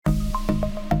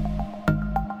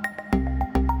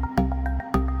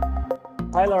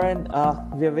Hi, Lauren.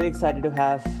 We are very excited to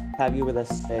have you with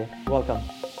us today. Welcome.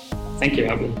 Thank you,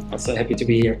 Abu. Also happy to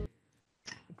be here.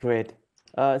 Great.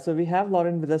 So we have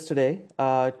Lauren with us today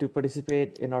to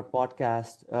participate in our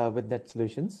podcast with Net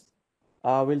Solutions.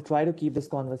 We'll try to keep this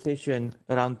conversation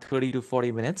around 30 to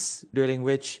 40 minutes, during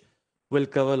which we'll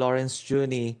cover Lauren's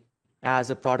journey as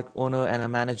a product owner and a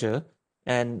manager,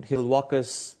 and he'll walk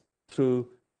us through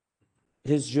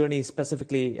his journey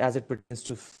specifically as it pertains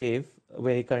to Fave,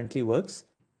 where he currently works.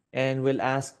 And we'll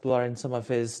ask Lauren some of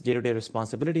his day-to-day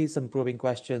responsibilities, some probing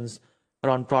questions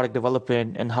around product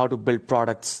development and how to build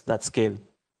products that scale.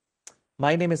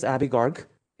 My name is Abhi Garg,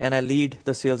 and I lead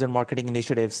the sales and marketing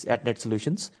initiatives at Net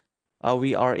Solutions.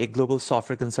 We are a global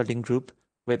software consulting group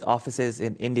with offices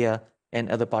in India and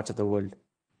other parts of the world.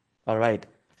 All right.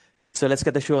 So let's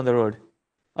get the show on the road.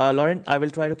 Lauren, I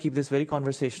will try to keep this very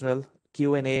conversational,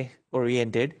 Q&A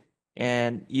oriented,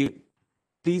 and you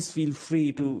please feel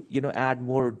free to add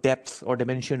more depth or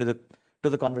dimension to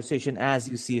the conversation as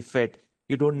you see fit.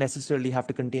 You don't necessarily have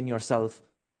to contain yourself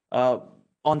uh,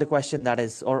 on the question that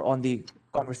is or on the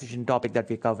conversation topic that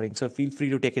we're covering. So feel free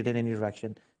to take it in any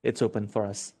direction. It's open for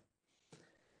us.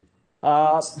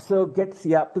 To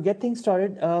get things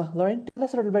started, Lauren, tell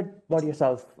us a little bit about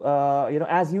yourself.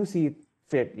 As you see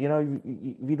fit.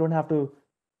 We don't have to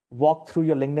walk through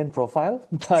your LinkedIn profile,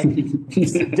 but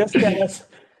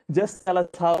just tell us,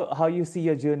 how you see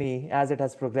your journey as it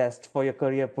has progressed for your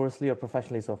career, personally or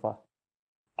professionally so far.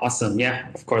 Awesome. Yeah,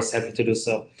 of course, happy to do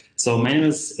so. So my name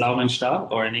is Laurin Stahl,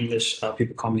 or in English,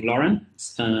 people call me Lauren.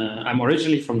 I'm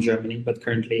originally from Germany, but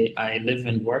currently I live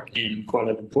and work in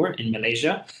Kuala Lumpur in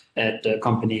Malaysia at a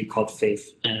company called Faith.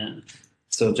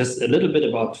 So just a little bit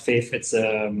about Faith. It's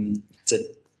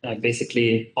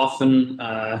basically often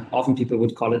people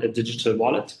would call it a digital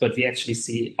wallet, but we actually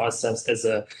see ourselves as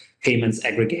a payments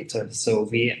aggregator. So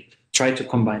we try to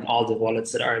combine all the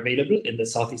wallets that are available in the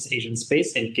Southeast Asian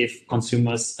space and give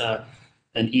consumers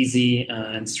an easy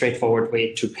and straightforward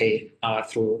way to pay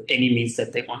through any means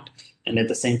that they want. And at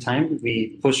the same time,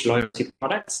 we push loyalty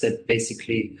products that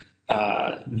basically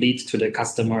lead to the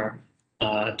customer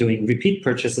doing repeat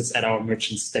purchases at our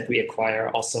merchants that we acquire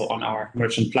also on our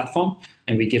merchant platform.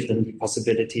 And we give them the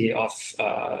possibility of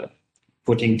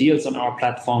putting deals on our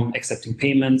platform, accepting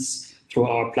payments through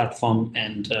our platform,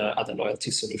 and other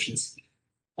loyalty solutions.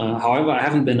 However, I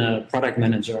haven't been a product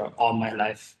manager all my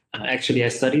life. Actually, I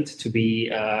studied to be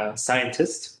a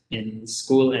scientist in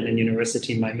school and in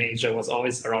university. My major was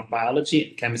always around biology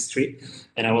and chemistry,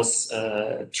 and I was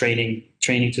training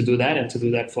to do that and to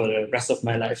do that for the rest of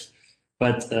my life.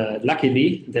 But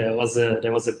luckily, there was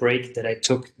a break that I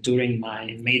took during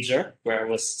my major, where I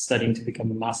was studying to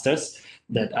become a master's,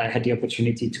 that I had the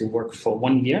opportunity to work for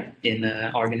 1 year in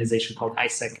an organization called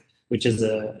ISEC, which is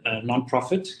a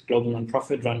nonprofit, global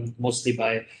nonprofit run mostly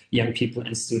by young people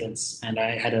and students. And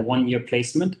I had a 1 year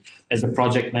placement as a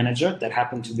project manager that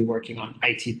happened to be working on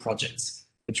IT projects,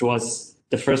 which was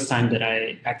the first time that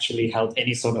I actually held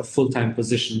any sort of full-time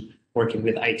position working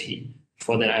with IT.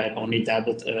 Before that, I had only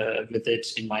dabbled with it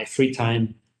in my free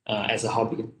time as a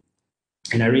hobby.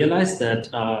 And I realized that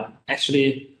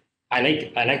actually I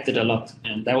liked it a lot.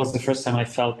 And that was the first time I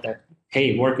felt that,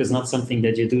 hey, work is not something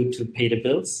that you do to pay the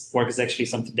bills. Work is actually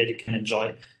something that you can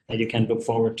enjoy, that you can look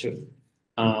forward to.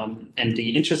 And the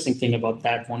interesting thing about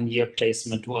that 1 year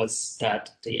placement was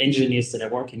that the engineers that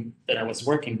I was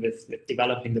working with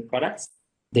developing the products,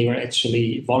 they were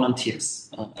actually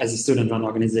volunteers as a student-run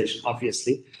organization,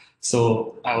 obviously.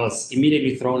 So I was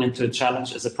immediately thrown into a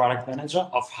challenge as a product manager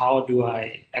of how do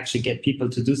I actually get people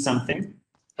to do something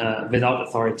without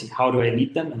authority? How do I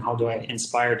lead them and how do I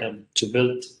inspire them to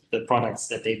build the products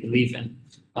that they believe in?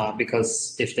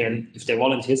 Because if they're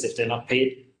volunteers, if they're not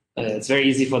paid, it's very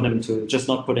easy for them to just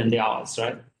not put in the hours,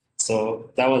 right?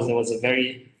 So that was a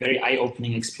very, very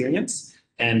eye-opening experience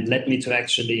and led me to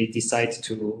actually decide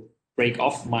to break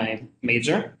off my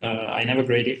major. I never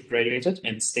graduated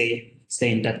and stay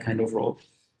in that kind of role.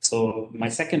 So my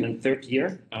second and third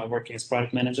year working as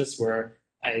product managers were,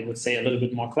 I would say, a little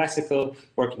bit more classical,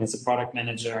 working as a product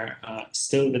manager,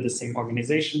 still with the same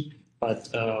organization, but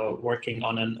working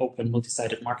on an open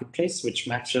multi-sided marketplace, which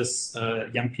matches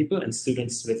young people and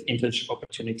students with internship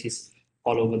opportunities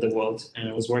all over the world. And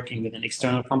I was working with an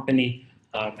external company,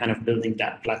 kind of building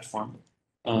that platform.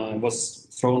 Was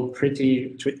thrown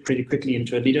pretty quickly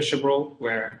into a leadership role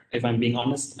where, if I'm being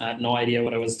honest, I had no idea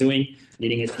what I was doing,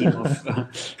 leading a team of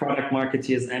product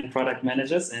marketeers and product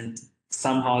managers, and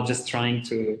somehow just trying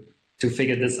to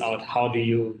figure this out. How do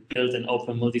you build an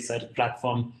open multi-sided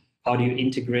platform? How do you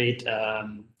integrate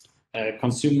a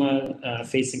consumer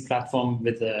facing platform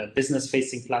with a business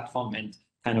facing platform? And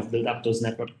kind of build up those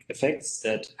network effects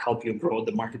that help you grow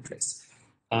the marketplace.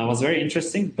 It was very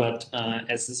interesting, but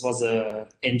as this was a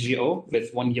NGO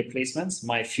with 1 year placements,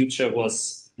 my future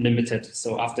was limited.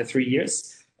 So after 3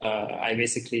 years, I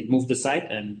basically moved aside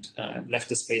and left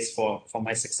the space for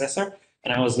my successor.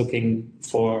 And I was looking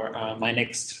for my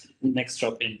next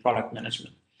job in product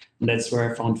management. And that's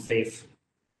where I found Faith,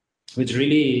 which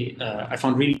really I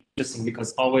found really interesting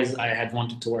because always I had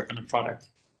wanted to work on a product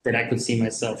that I could see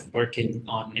myself working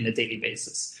on in a daily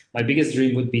basis. My biggest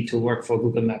dream would be to work for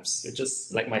Google Maps, which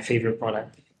is like my favorite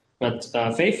product. But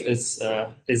Faith is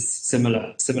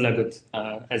similar good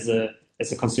as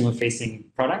a consumer facing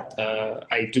product.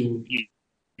 I do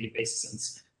daily basis, and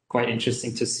it's quite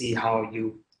interesting to see how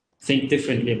you think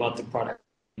differently about the product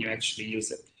when you actually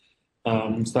use it.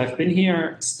 So I've been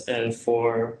here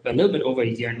for a little bit over a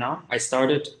year now. I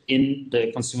started in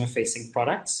the consumer-facing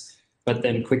products, but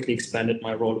then quickly expanded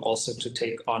my role also to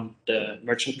take on the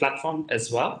merchant platform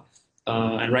as well.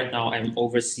 And right now I'm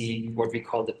overseeing what we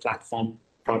call the platform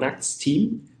products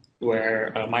team,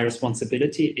 where my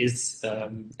responsibility is,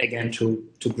 again, to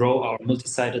grow our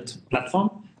multi-sided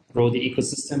platform, grow the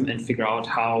ecosystem, and figure out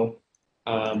how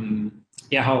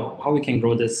we can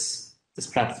grow this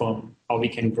platform, how we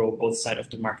can grow both sides of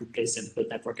the marketplace and build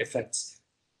network effects.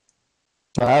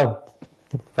 Wow,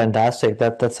 fantastic.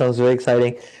 That sounds very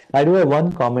exciting. I do have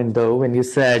one comment though. When you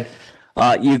said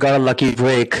you got a lucky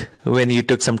break when you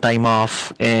took some time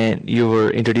off and you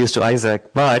were introduced to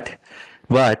Isaac, but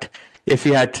if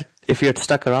you had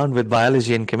stuck around with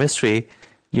biology and chemistry,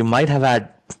 you might have had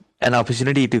an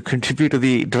opportunity to contribute to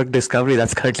the drug discovery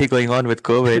that's currently going on with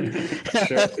COVID.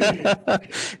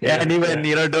 Yeah, and even,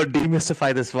 don't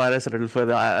demystify this virus a little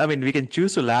further. I mean, we can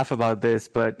choose to laugh about this,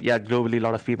 but yeah, globally, a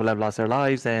lot of people have lost their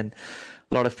lives and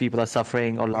a lot of people are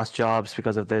suffering or lost jobs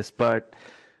because of this. But,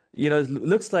 it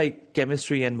looks like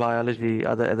chemistry and biology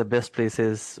are the best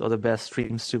places or the best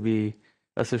streams to be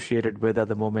associated with at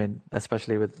the moment,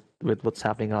 especially with what's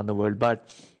happening around the world.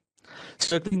 But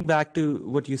circling back to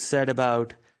what you said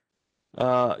about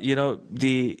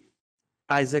the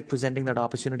Isaac presenting that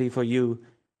opportunity for you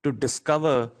to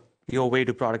discover your way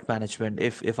to product management,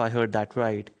 if I heard that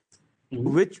right.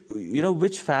 Mm-hmm.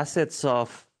 Which facets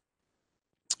of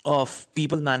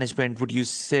people management would you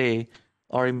say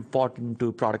are important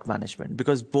to product management?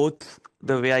 Because both,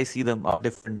 the way I see them, are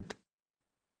different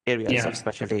areas of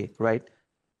specialty, right?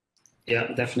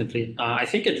 Yeah, definitely. I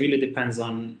think it really depends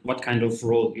on what kind of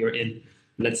role you're in.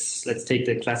 Let's take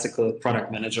the classical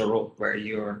product manager role, where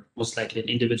you're most likely an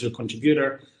individual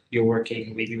contributor. You're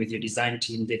working maybe with your design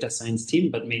team, data science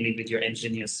team, but mainly with your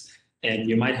engineers. And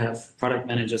you might have product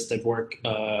managers that work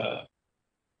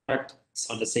products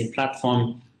on the same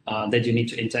platform that you need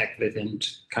to interact with and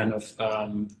kind of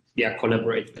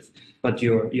collaborate with. But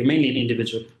you're mainly an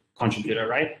individual contributor,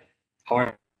 right?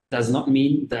 However, does not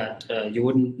mean that you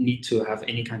wouldn't need to have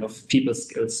any kind of people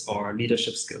skills or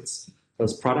leadership skills.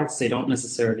 Those products, they don't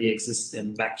necessarily exist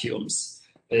in vacuums.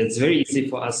 It's very easy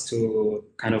for us to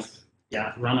kind of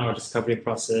run our discovery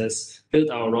process, build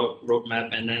our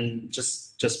roadmap, and then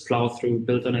just plow through,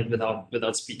 build on it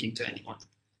without speaking to anyone.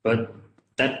 But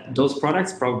those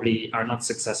products probably are not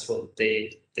successful.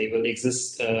 They will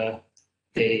exist.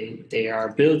 They are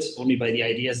built only by the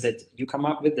ideas that you come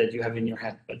up with, that you have in your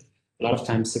head. But a lot of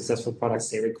times, successful products,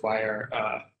 they require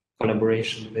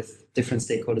collaboration with different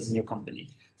stakeholders in your company.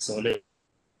 So,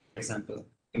 for example,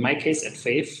 in my case at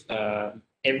Faith,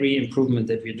 every improvement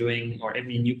that we're doing or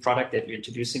every new product that we're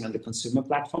introducing on the consumer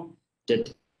platform,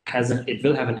 it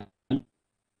will have an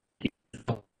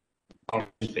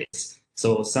base.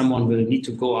 So someone will need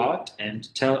to go out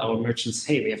and tell our merchants,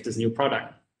 hey, we have this new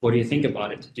product. What do you think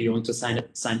about it? Do you want to sign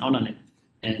on it?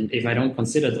 And if I don't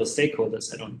consider those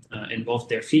stakeholders, I don't involve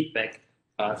their feedback,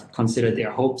 consider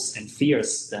their hopes and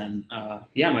fears, then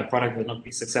my product will not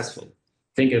be successful.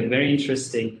 I think a very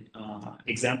interesting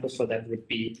example for that would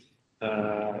be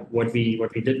what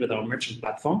we did with our merchant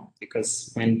platform,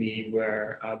 because when we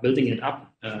were building it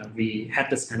up, we had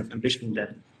this kind of ambition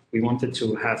that we wanted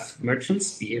to have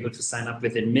merchants be able to sign up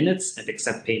within minutes and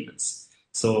accept payments.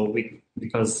 So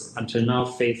because until now,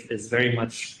 Faith is very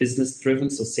much business driven,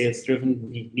 so sales driven.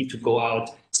 We need to go out,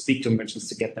 speak to merchants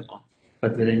to get them on.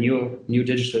 But with a new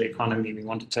digital economy, we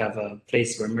wanted to have a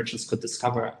place where merchants could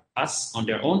discover us on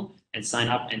their own and sign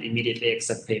up and immediately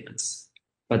accept payments.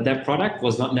 But that product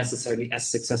was not necessarily as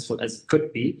successful as it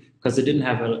could be because it didn't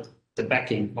have the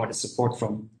backing or the support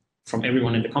from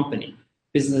everyone in the company.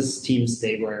 Business teams,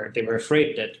 they were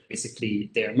afraid that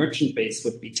basically their merchant base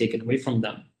would be taken away from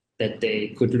them, that they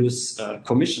could lose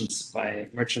commissions by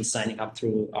merchants signing up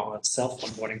through our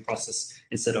self-onboarding process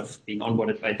instead of being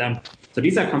onboarded by them. So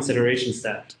these are considerations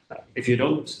that if you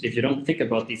don't think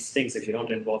about these things, if you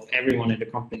don't involve everyone in the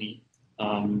company,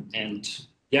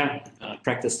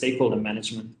 practice stakeholder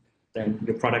management, then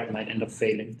your product might end up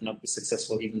failing and not be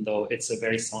successful, even though it's a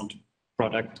very sound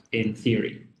product in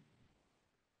theory.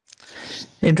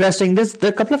 Interesting. There are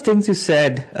a couple of things you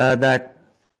said that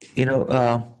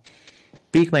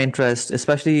piqued my interest,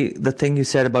 especially the thing you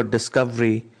said about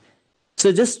discovery.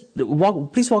 So just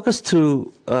please walk us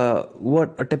through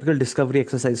what a typical discovery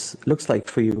exercise looks like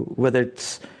for you, whether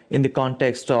it's in the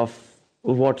context of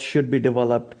what should be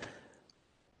developed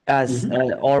as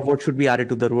or what should be added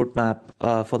to the roadmap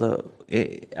for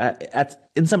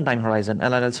in some time horizon.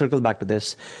 And I'll circle back to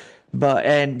this.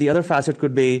 And the other facet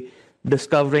could be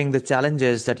discovering the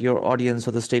challenges that your audience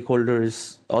or the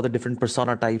stakeholders or the different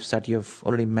persona types that you've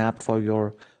already mapped for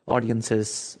your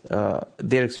audiences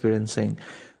they're experiencing.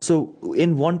 So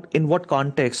in what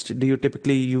context do you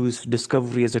typically use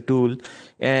discovery as a tool,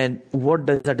 and what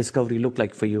does that discovery look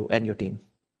like for you and your team?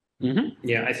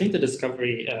 Yeah, I think the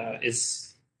discovery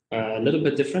is a little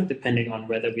bit different depending on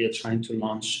whether we are trying to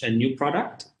launch a new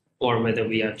product or whether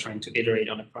we are trying to iterate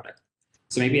on a product.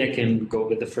 So maybe I can go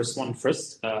with the first one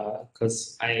first,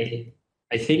 because I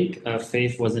think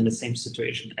Faith was in the same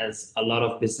situation as a lot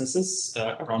of businesses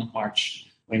around March,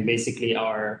 when basically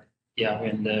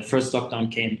when the first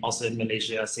lockdown came, also in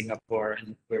Malaysia, Singapore,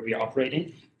 and where we are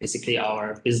operating, basically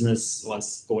our business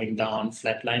was going down,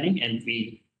 flatlining, and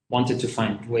we wanted to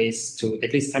find ways to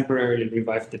at least temporarily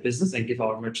revive the business and give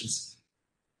our merchants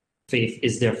Faith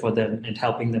is there for them and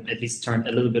helping them at least turn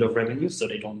a little bit of revenue so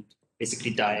they don't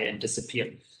basically die and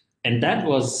disappear. And that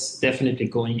was definitely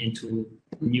going into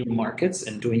new markets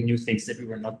and doing new things that we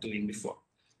were not doing before.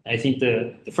 I think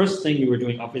the first thing we were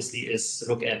doing, obviously, is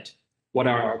look at what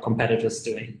are our competitors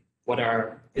doing? What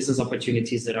are business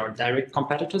opportunities that our direct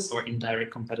competitors or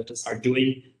indirect competitors are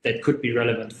doing that could be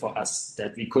relevant for us,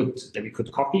 that we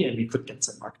could copy and we could get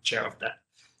some market share of that.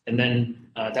 And then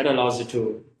that allows you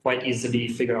to quite easily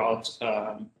figure out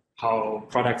how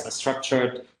products are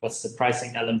structured, what's the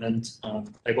pricing element.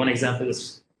 Like one example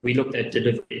is we looked at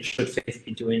delivery. Should Faith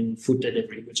be doing food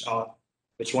delivery,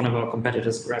 which one of our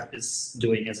competitors, Grab, is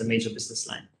doing as a major business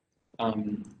line?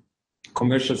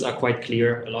 Commercials are quite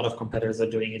clear. A lot of competitors are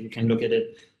doing it. You can look at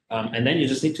it. And then you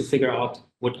just need to figure out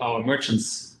what our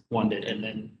merchants wanted. And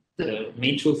then the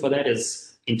main tool for that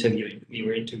is interviewing. We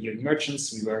were interviewing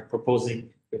merchants. We were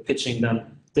pitching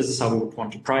them. This is how we would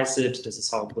want to price it. This is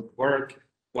how it would work.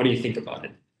 What do you think about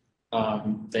it?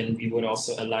 Then we would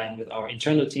also align with our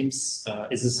internal teams.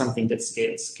 Is this something that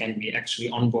scales? Can we actually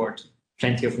onboard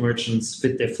plenty of merchants,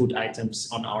 fit their food items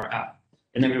on our app?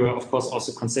 And then we were, of course,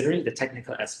 also considering the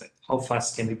technical aspect. How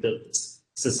fast can we build this?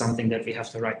 Is this something that we have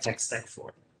the right tech stack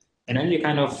for? And then you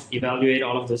kind of evaluate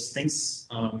all of those things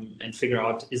and figure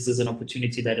out, is this an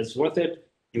opportunity that is worth it?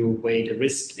 You weigh the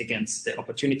risk against the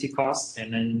opportunity cost,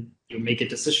 and then you make a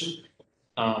decision.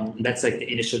 That's like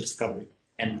the initial discovery.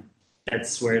 And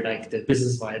that's where like the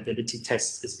business viability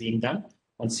test is being done.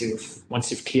 Once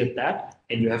you've cleared that,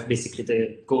 and you have basically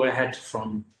the go ahead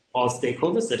from all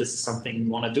stakeholders that this is something you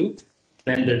want to do,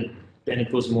 then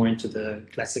it goes more into the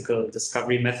classical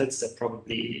discovery methods that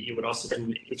probably you would also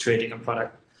do iterating a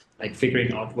product, like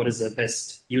figuring out what is the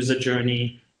best user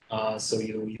journey. So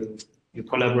you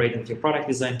collaborate with your product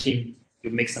design team,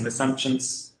 you make some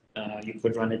assumptions, you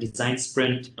could run a design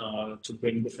sprint to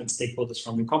bring different stakeholders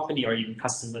from your company or even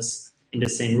customers in the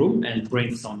same room and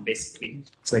brainstorm, basically.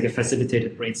 It's like a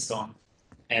facilitated brainstorm.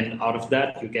 And out of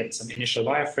that, you get some initial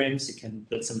wireframes, you can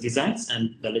build some designs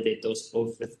and validate those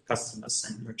both with customers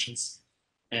and merchants.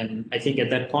 And I think at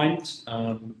that point,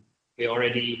 we're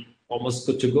already almost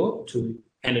good to go to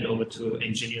hand it over to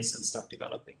engineers and start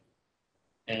developing.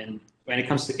 And when it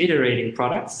comes to iterating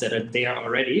products that are there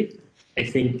already, I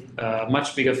think a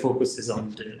much bigger focus is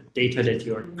on the data that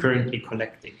you're currently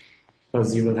collecting.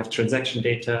 Because you will have transaction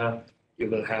data, you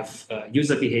will have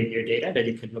user behavior data that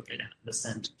you can look at and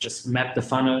understand. Just map the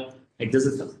funnel. Like this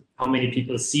is how many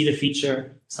people see the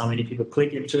feature, how many people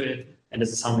click into it, and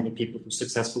this is how many people who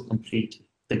successfully complete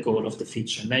the goal of the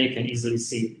feature. And then you can easily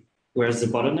see where's the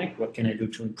bottleneck, what can I do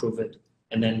to improve it?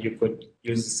 And then you could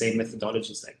use the same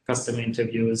methodologies like customer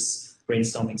interviews,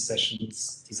 brainstorming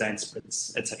sessions, design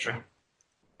sprints, etc.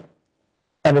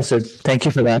 Understood. Thank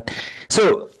you for that.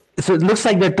 So it looks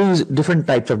like there are two different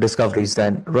types of discoveries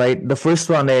then, right? The first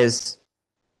one is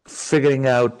figuring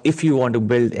out if you want to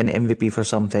build an MVP for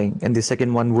something. And the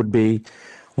second one would be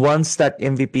once that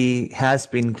MVP has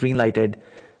been greenlighted,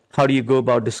 how do you go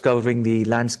about discovering the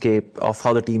landscape of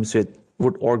how the teams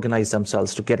would organize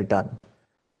themselves to get it done.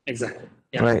 Exactly.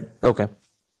 Yeah. Right. Okay.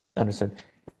 Understood.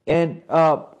 And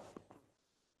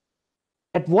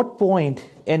at what point,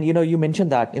 and you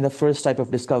mentioned that in the first type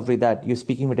of discovery that you're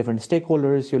speaking with different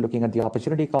stakeholders, you're looking at the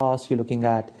opportunity cost, you're looking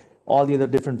at all the other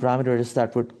different parameters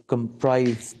that would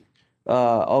comprise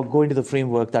or go into the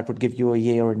framework that would give you a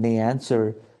yay or nay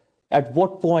answer. At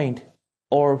what point,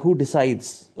 or who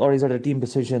decides, or is it a team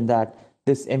decision that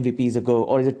this MVP is a go,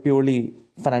 or is it purely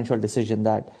financial decision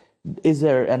that is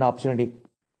there an opportunity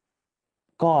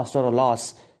cost or a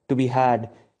loss to be had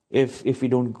if we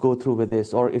don't go through with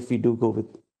this, or if we go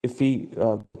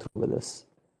through with this?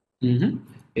 hmm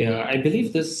Yeah, I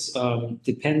believe this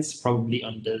depends probably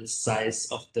on the size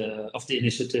of the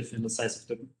initiative and the size of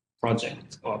the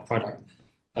project or product.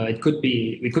 It could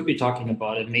be we could be talking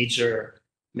about a major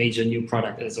new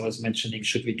product, as I was mentioning.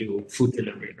 Should we do food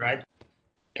delivery, right?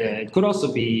 It could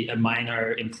also be a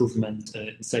minor improvement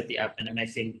inside the app, and then I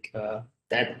think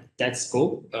that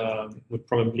scope would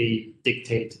probably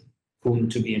dictate whom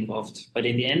to be involved. But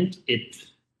in the end,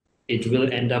 it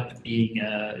will end up being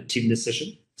a team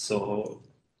decision. So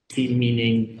team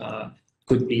meaning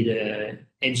could be the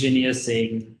engineer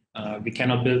saying we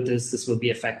cannot build this. This will be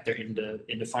a factor in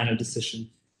the final decision.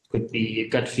 Could be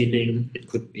gut feeling. It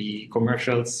could be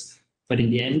commercials. But in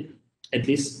the end, at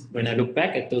least when I look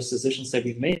back at those decisions that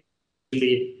we've made,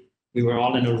 really, we were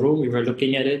all in a room. We were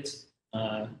looking at it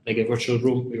like a virtual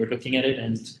room. We were looking at it,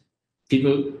 and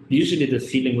people usually the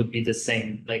feeling would be the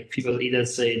same. Like people either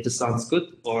say this sounds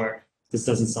good or this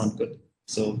doesn't sound good.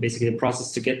 So basically, the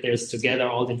process to get there is to gather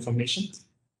all the information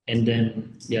and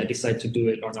then decide to do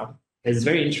it or not. It's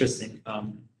very interesting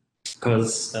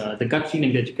because the gut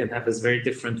feeling that you can have is very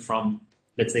different from,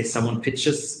 let's say, someone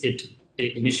pitches it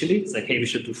initially. It's like, hey, we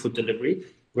should do food delivery,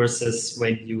 versus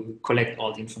when you collect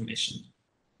all the information.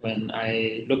 When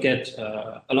I look at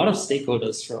a lot of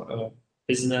stakeholders from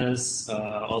business,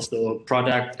 also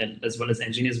product, and as well as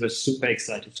engineers were super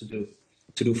excited to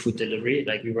do food delivery.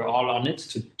 Like we were all on it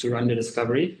to run the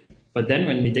discovery. But then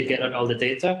when we did get out all the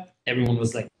data, everyone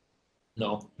was like,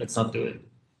 no, let's not do it.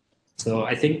 So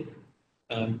I think,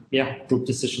 group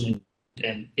decision.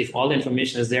 And if all the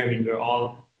information is there, I mean, we're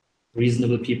all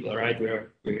reasonable people, right?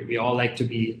 We all like to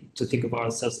think of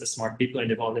ourselves as smart people.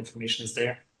 And if all the information is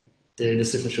there, the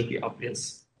decision should be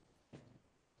obvious.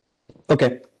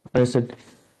 Okay, understood.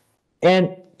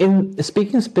 And in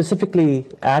speaking specifically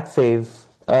at Fave,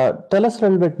 tell us a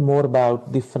little bit more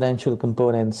about the financial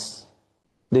components,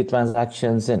 the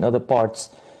transactions, and other parts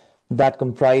that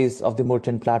comprise of the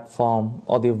merchant platform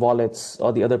or the wallets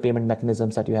or the other payment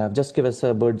mechanisms that you have. Just give us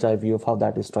a bird's eye view of how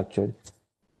that is structured.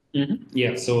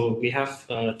 Yeah, so we have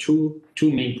two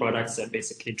main products that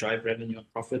basically drive revenue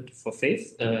and profit for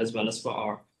Faith, as well as for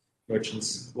our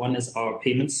merchants. One is our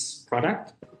payments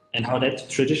product, and how that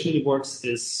traditionally works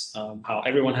is how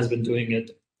everyone has been doing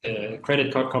it.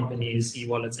 Credit card companies,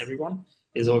 e-wallets, everyone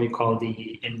is what we call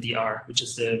the MDR, which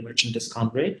is the merchant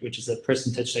discount rate, which is a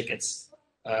percentage that gets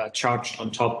charged on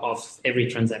top of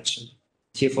every transaction.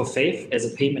 Here for Faith, as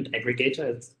a payment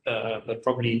aggregator, but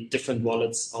probably different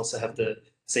wallets also have the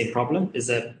same problem, is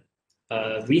that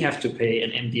we have to pay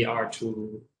an MDR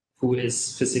to who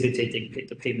is facilitating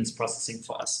the payments processing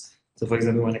for us. So for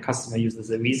example, when a customer uses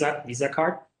a Visa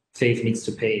card, Faith needs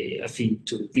to pay a fee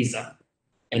to Visa.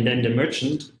 And then the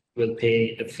merchant will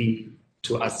pay a fee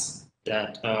to us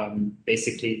that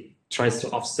basically tries to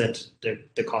offset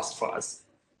the cost for us.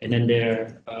 And then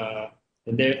there are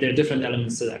different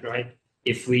elements to that, right?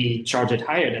 If we charge it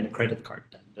higher than a credit card,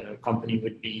 then the company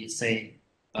would be saying,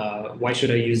 why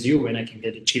should I use you when I can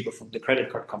get it cheaper from the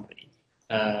credit card company?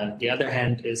 The other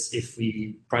hand is if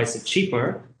we price it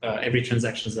cheaper, every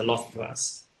transaction is a loss for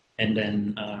us. And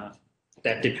then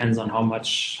that depends on how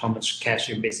much cash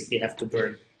you basically have to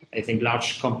burn. I think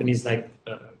large companies like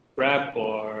Grab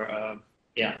or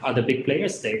other big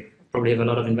players, they probably have a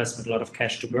lot of investment, a lot of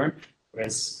cash to burn.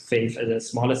 Whereas Faith at a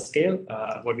smaller scale,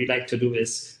 what we like to do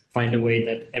is find a way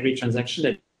that every transaction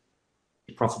that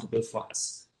is profitable for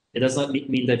us. It does not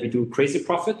mean that we do crazy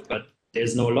profit, but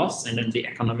there's no loss, and then the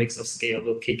economics of scale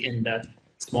will kick in that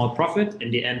small profit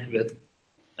in the end with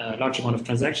a large amount of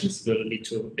transactions will lead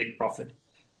to a big profit.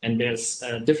 And there's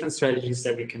different strategies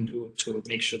that we can do to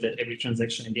make sure that every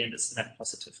transaction in the end is net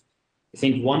positive. I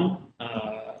think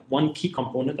one key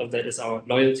component of that is our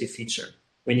loyalty feature.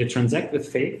 When you transact with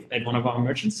Faith at one of our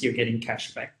merchants, you're getting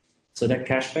cash back. So that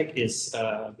cash back is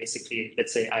basically,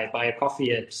 let's say I buy a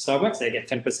coffee at Starbucks, I get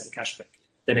 10% cash back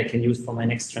that I can use for my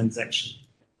next transaction.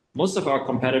 Most of our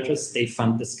competitors, they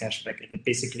fund this cash back. It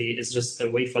basically is just a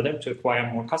way for them to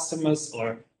acquire more customers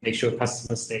or make sure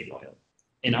customers stay loyal.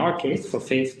 In our case, for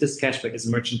Faith, this cashback is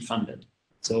merchant funded.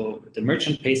 So the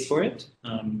merchant pays for it,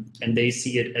 and they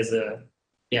see it as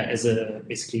a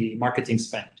basically marketing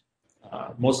spend.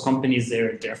 Most companies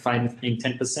they're fine with paying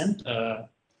 10%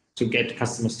 to get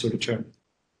customers to return.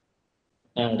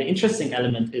 The interesting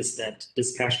element is that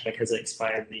this cashback has an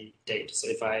expiry date. So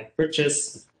if I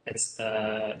purchase at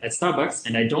Starbucks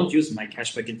and I don't use my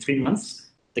cashback in 3 months,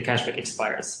 the cashback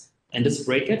expires. And this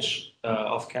breakage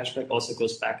of cashback also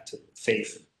goes back to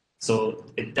Fave. So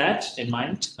with that in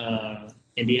mind,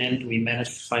 in the end, we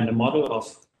managed to find a model of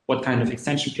what kind of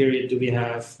extension period do we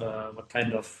have, what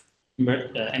kind of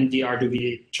MDR do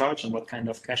we charge, and what kind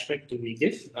of cashback do we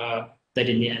give, that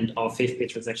in the end, our Fave Pay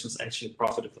transactions are actually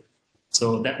profitable.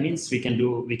 So that means we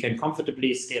can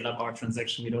comfortably scale up our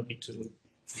transaction. We don't need to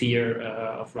fear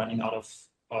of running out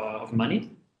of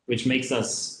money, which makes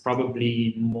us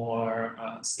probably more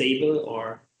stable,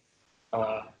 or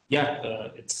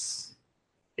it's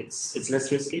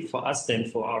less risky for us than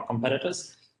for our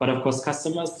competitors. But of course,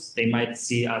 customers, they might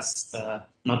see us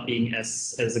not being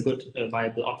as a good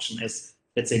viable option as,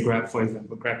 let's say, Grab, for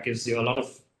example. Grab gives you a lot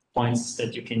of points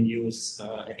that you can use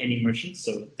at any merchant.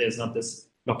 So there's not this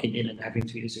locking in and having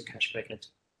to use your cashback at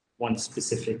one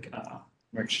specific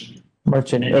merchant.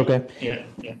 Okay.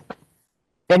 Yeah.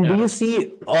 And do you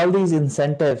see all these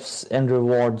incentives and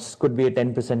rewards could be a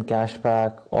 10%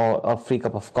 cashback or a free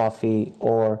cup of coffee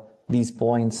or these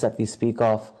points that we speak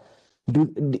of?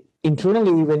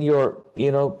 Internally, when you're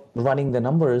running the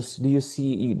numbers, do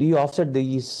you offset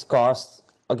these costs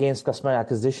against customer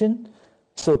acquisition?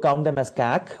 So count them as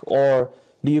CAC, or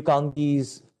do you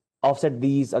offset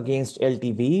these against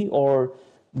LTV, or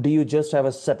do you just have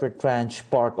a separate tranche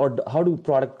part, or how do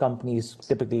product companies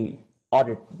typically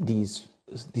audit these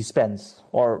spends,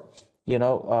 or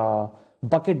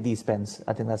bucket these spends?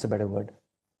 I think that's a better word.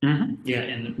 Mm-hmm. Yeah,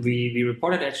 and we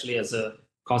report it actually as a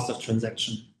cost of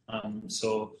transaction.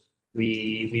 So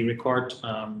we record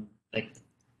like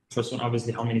first one,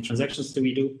 obviously, how many transactions do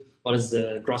we do? What is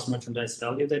the gross merchandise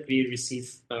value that we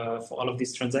receive for all of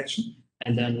these transactions?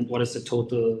 And then what is the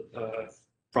total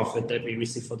profit that we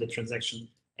receive for the transaction?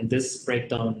 And this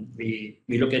breakdown, we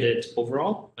look at it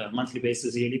overall, monthly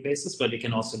basis, yearly basis, but we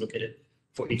can also look at it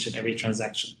for each and every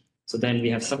transaction. So then we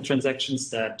have some transactions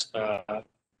that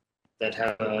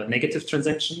have a negative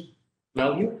transaction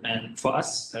value, and for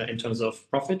us in terms of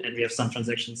profit, and we have some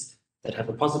transactions that have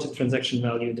a positive transaction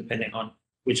value depending on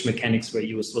which mechanics were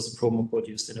used, was a promo code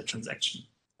used in a transaction.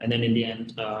 And then in the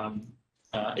end,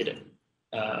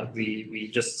 we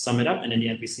just sum it up, and in the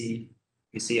end we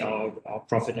see our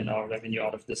profit and our revenue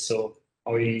out of this. So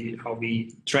how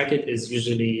we track it is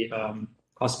usually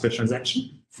cost per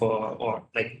transaction or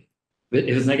like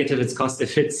if it's negative, it's cost.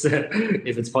 If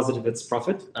it's positive, it's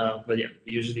profit. But yeah,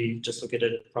 we usually just look at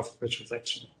it profit per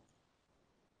transaction.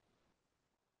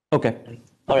 Okay.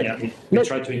 All right. Yeah, we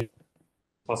try to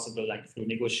possible like through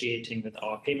negotiating with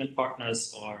our payment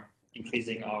partners or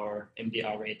increasing our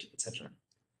MDR rate, etc.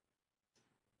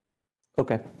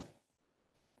 Okay.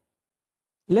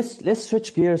 Let's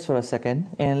switch gears for a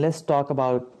second and let's talk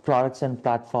about products and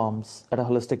platforms at a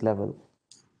holistic level.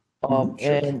 Sure.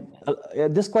 And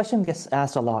this question gets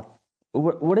asked a lot.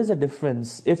 What is the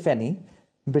difference, if any,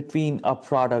 between a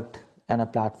product and a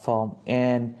platform?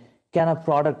 And can a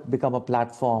product become a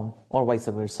platform or vice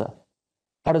versa?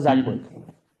 How does that work?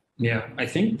 Yeah, I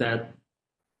think that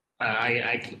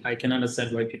I can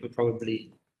understand why people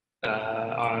probably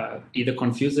are either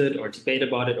confused or debate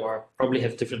about it or probably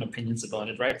have different opinions about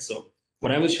it, right? So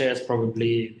what I will share is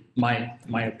probably my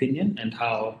opinion and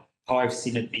how I've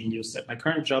seen it being used at my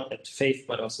current job at Faith,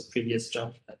 but also previous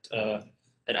job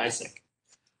at Isaac.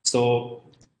 So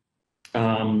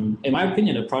in my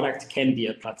opinion, a product can be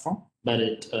a platform, but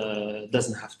it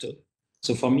doesn't have to.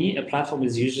 So for me, a platform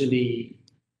is usually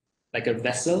like a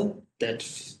vessel that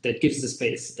gives the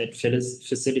space, that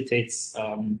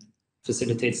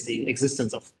facilitates the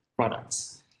existence of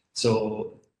products.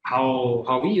 So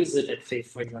how we use it at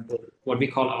Faith, for example, what we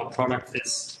call our product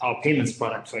is our payments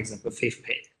product, for example, Faith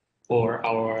Pay, or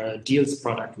our deals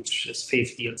product, which is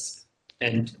Faith Deals.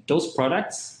 And those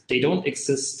products, they don't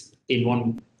exist in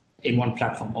one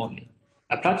platform only.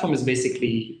 A platform is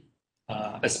basically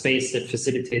a space that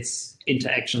facilitates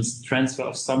interactions, transfer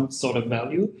of some sort of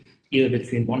value, either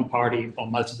between one party or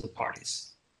multiple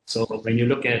parties. So when you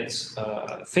look at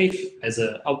Faith as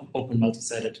an open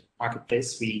multi-sided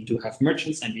marketplace, we do have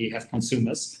merchants and we have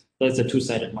consumers. So it's a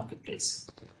two-sided marketplace.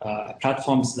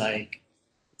 Platforms like,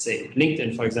 say,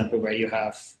 LinkedIn, for example, where you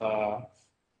have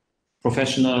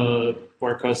professional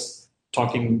workers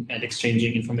talking and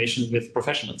exchanging information with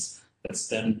professionals. That's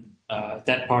then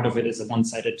that part of it is a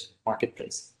one-sided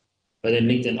marketplace. But then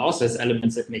LinkedIn also has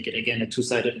elements that make it, again, a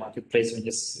two-sided marketplace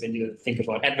when you think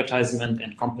about advertisement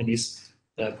and companies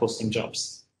posting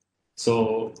jobs.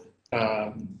 So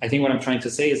I think what I'm trying to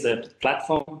say is that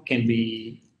platform can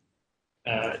be,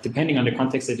 depending on the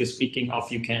context that you're speaking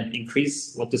of, you can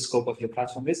increase what the scope of your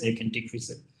platform is and you can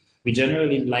decrease it. We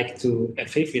generally like to,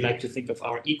 at Faith, we like to think of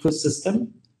our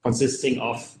ecosystem consisting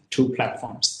of two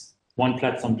platforms. One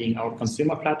platform being our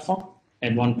consumer platform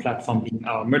and one platform being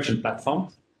our merchant platform.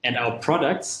 And our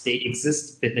products, they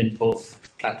exist within both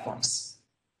platforms.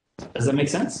 Does that make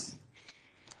sense?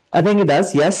 I think it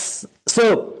does, yes.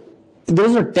 So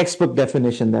there's a textbook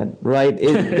definition then, right?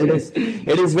 It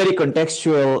is very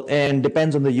contextual and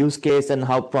depends on the use case and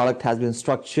how product has been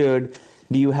structured.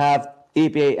 Do you have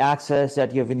API access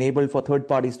that you have enabled for third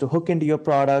parties to hook into your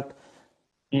product?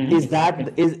 Is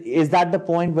that the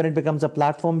point when it becomes a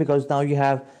platform because now you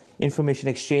have information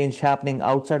exchange happening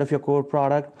outside of your core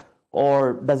product,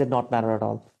 or does it not matter at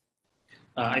all?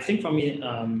 I think for me,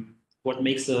 what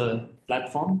makes a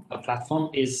platform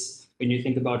is when you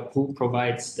think about who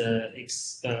provides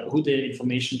who the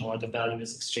information or the value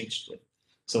is exchanged with.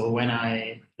 So when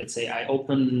let's say I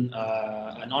open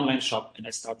an online shop and I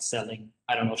start selling,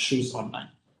 I don't know, shoes online,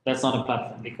 that's not a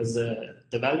platform because the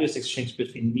value is exchanged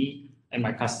between me and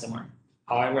my customer.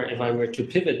 However, if I were to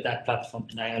pivot that platform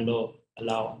and I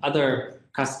allow other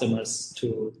customers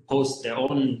to post their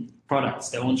own products,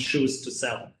 their own shoes to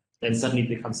sell, then suddenly it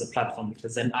becomes a platform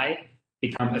because then I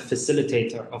become a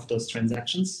facilitator of those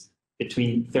transactions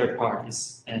between third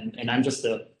parties and I'm just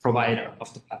the provider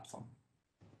of the platform.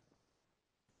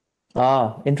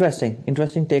 Ah, interesting.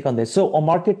 Interesting take on this. So a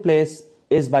marketplace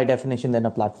is by definition then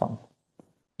a platform.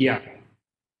 Yeah.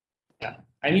 Yeah.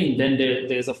 I mean, then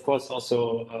there's of course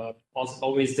also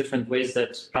always different ways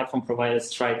that platform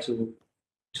providers try to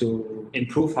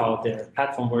improve how their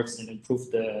platform works and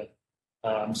improve the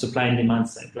supply and demand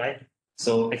side, right?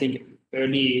 So I think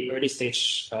early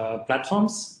stage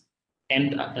platforms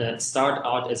and start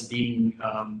out as being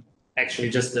actually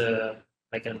just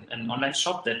like an online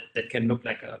shop that can look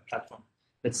like a platform.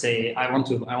 Let's say I want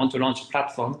to launch a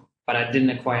platform, but I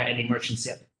didn't acquire any merchants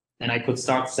yet, and I could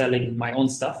start selling my own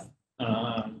stuff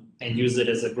and use it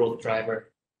as a growth driver.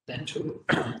 Then to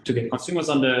get consumers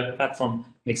on the platform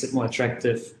makes it more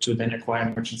attractive to then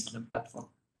acquire merchants on the platform.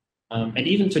 And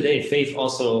even today, Faith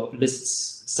also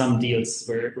lists some deals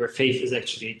where Faith is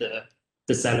actually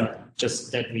the seller,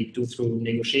 just that we do through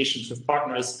negotiations with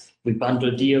partners. We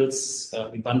bundle deals,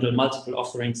 we bundle multiple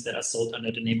offerings that are sold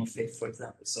under the name of Faith, for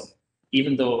example. So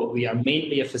even though we are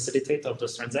mainly a facilitator of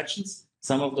those transactions,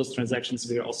 some of those transactions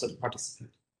we are also the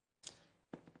participant.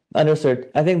 Understood.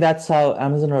 I think that's how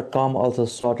Amazon.com also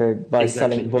started by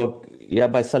selling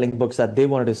books that they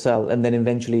wanted to sell and then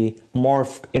eventually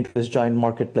morphed into this giant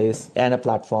marketplace and a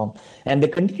platform. And they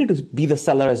continue to be the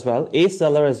seller as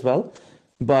well,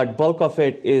 but bulk of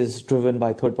it is driven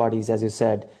by third parties, as you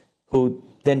said, who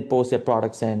then post their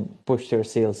products and push their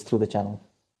sales through the channel.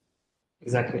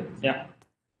 Exactly. Yeah.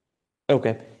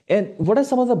 Okay. And what are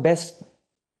some of the best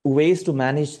ways to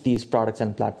manage these products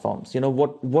and platforms?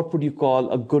 What would you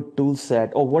call a good tool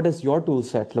set, or what does your tool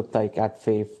set look like at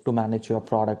Faith to manage your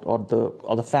product or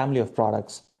the family of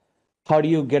products? How do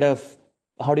you get a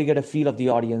feel of the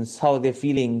audience? How are they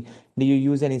feeling? Do you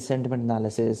use any sentiment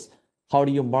analysis? How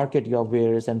do you market your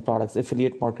wares and products,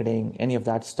 affiliate marketing, any of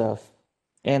that stuff?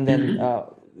 And then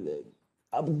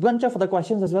a bunch of other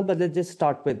questions as well, but let's just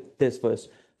start with this first.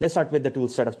 Let's start with the tool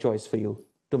set of choice for you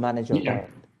to manage your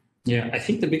product. Yeah, I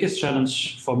think the biggest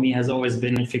challenge for me has always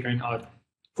been in figuring out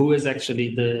who is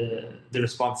actually the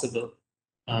responsible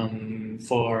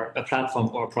for a platform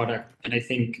or a product. And I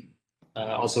think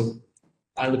also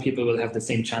other people will have the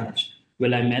same challenge.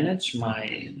 Will I manage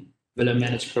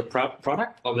per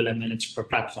product or will I manage per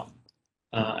platform?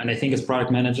 And I think as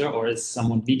product manager or as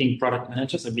someone leading product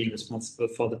managers or being responsible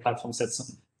for the platform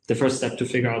sets, the first step to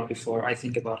figure out before I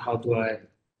think about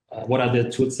what are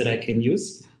the tools that I can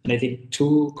use. And I think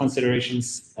two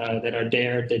considerations that are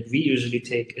there that we usually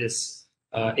take is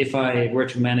if I were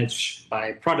to manage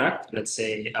by product, let's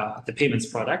say the payments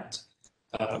product,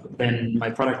 then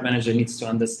my product manager needs to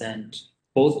understand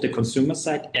both the consumer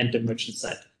side and the merchant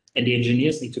side. And the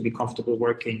engineers need to be comfortable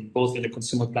working both in the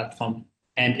consumer platform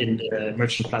and in the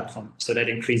merchant platform. So that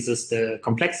increases the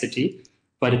complexity,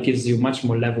 but it gives you much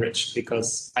more leverage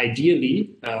because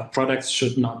ideally products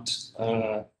shouldn't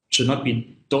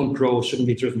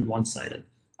be driven one-sided.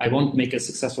 I won't make a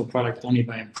successful product only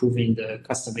by improving the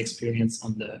customer experience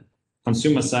on the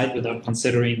consumer side without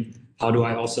considering how do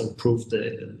I also improve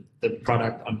the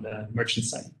product on the merchant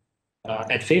side.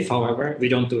 At Faith, however, we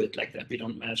don't do it like that. We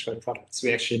don't manage by products.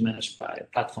 We actually manage by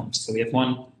platforms. So we have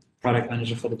one product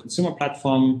manager for the consumer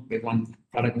platform. We have one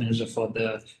product manager for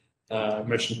the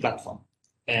merchant platform.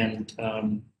 And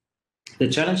the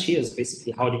challenge here is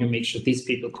basically how do you make sure these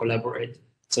people collaborate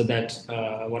so that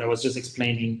what I was just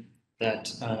explaining,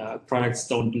 that products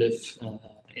don't live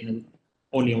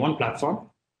only on one platform.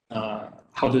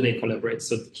 How do they collaborate?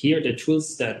 So here, the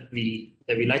tools that we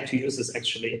like to use is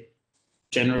actually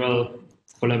general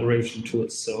collaboration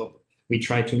tools. So we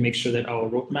try to make sure that our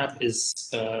roadmap is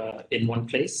in one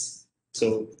place.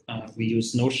 So we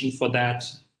use Notion for that,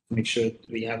 to make sure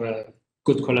we have a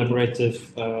good collaborative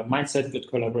mindset, good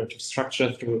collaborative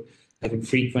structure through having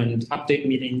frequent update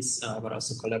meetings, but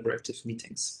also collaborative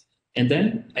meetings. And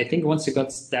then I think once you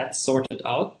got that sorted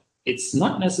out, it's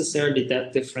not necessarily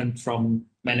that different from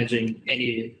managing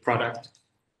any product.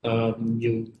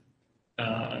 You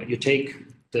take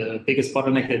the biggest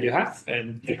bottleneck that you have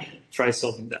and you try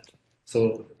solving that.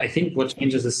 So I think what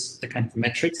changes is the kind of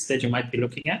metrics that you might be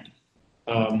looking at,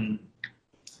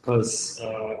 because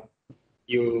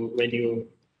when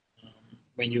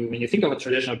you think of a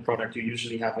traditional product, you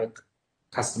usually have a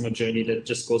customer journey that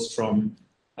just goes from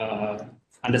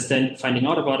finding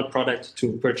out about a product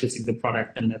to purchasing the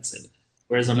product, and that's it.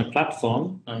 Whereas on a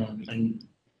platform, and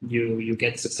you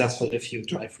get successful if you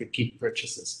drive repeat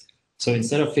purchases. So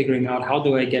instead of figuring out how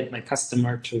do I get my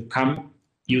customer to come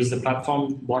use the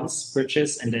platform once,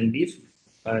 purchase, and then leave,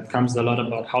 it comes a lot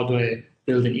about how do I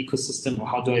build an ecosystem, or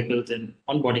how do I build an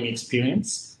onboarding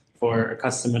experience for a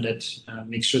customer that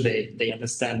makes sure they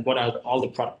understand what are all the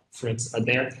product offerings are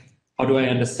there. How do I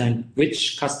understand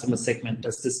which customer segment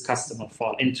does this customer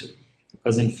fall into?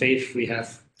 Because in Faith, we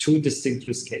have two distinct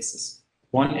use cases.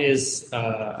 One is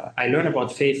I learn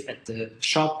about Faith at the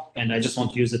shop and I just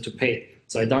want to use it to pay.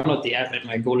 So I download the app and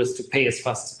my goal is to pay as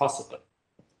fast as possible.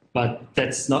 But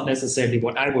that's not necessarily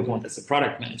what I would want as a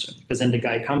product manager, because then the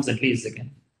guy comes and leaves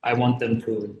again. I want them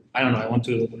to, I want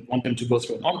them to go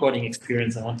through an onboarding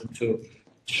experience. I want them to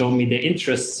show me their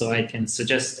interests so I can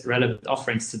suggest relevant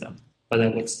offerings to them, but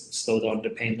that would slow down the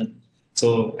payment.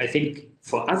 So I think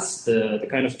for us, the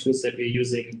kind of tools that we're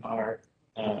using are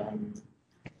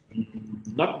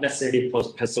not necessarily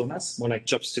personas, more like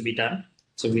jobs to be done.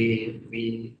 So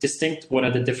we distinct what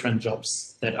are the different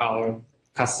jobs that our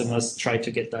customers try to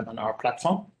get done on our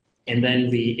platform, and then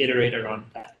we iterate around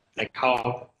that, like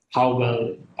how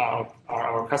well are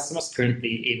our customers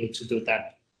currently able to do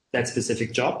that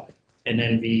specific job, and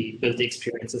then we build the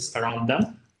experiences around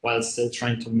them while still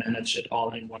trying to manage it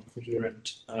all in one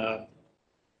coherent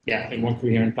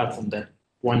platform, that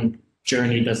one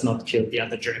journey does not kill the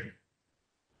other journey.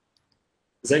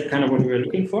 Is that kind of what we were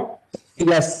looking for?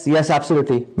 Yes,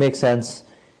 absolutely. Makes sense.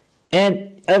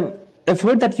 And I've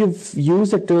heard that you've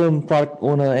used the term product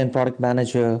owner and product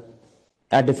manager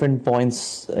at different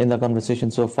points in the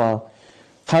conversation so far.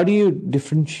 How do you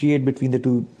differentiate between the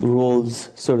two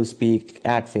roles, so to speak,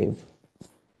 at Fave?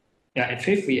 Yeah, at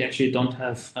Fave, we actually don't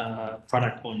have a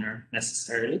product owner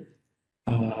necessarily.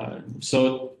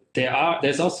 So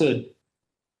there's also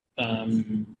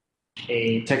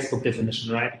a textbook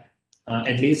definition, right?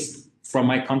 At least from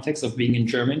my context of being in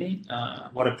Germany,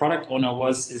 what a product owner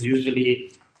is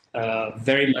usually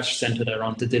very much centered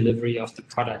around the delivery of the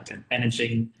product and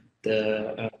managing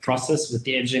the process with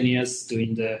the engineers,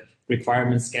 doing the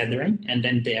requirements gathering, and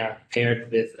then they are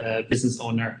paired with a business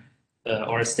owner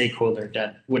or a stakeholder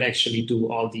that would actually do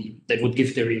that would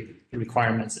give the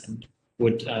requirements and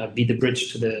would be the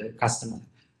bridge to the customer.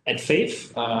 At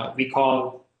Faith, we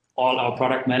call all our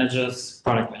product managers.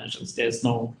 There's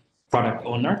no product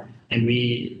owner, and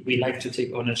we like to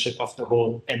take ownership of the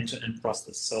whole end-to-end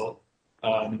process. So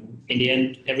in the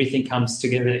end, everything comes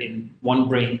together in one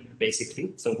brain,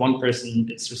 basically. So one person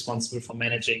is responsible for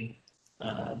managing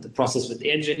the process with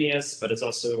the engineers, but is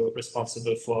also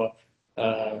responsible for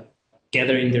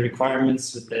gathering the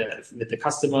requirements with the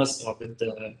customers, or with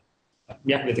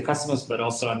the customers, but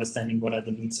also understanding what are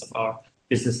the needs of our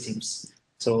business teams.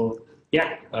 So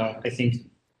I think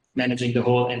managing the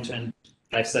whole end-to-end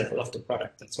life cycle of the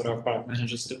product, that's what our product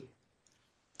managers do.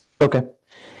 Okay.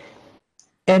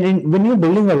 And when you're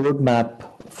building a roadmap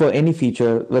for any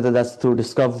feature, whether that's through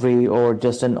discovery or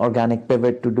just an organic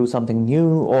pivot to do something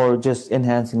new or just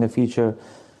enhancing a feature,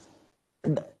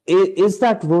 is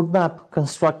that roadmap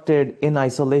constructed in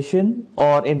isolation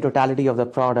or in totality of the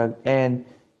product? And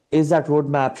is that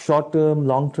roadmap short-term,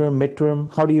 long-term, mid-term?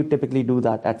 How do you typically do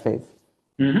that at Faith?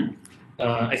 Mm-hmm.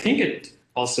 I think it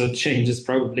also changes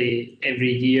probably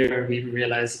every year. We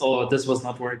realize, this was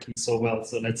not working so well,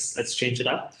 so let's change it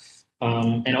up.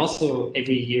 And also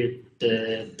every year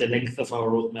the length of our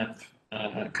roadmap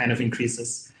kind of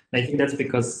increases. And I think that's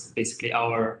because basically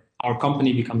our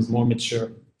company becomes more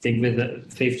mature think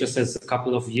with Faith just has a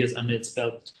couple of years under its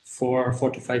belt, 4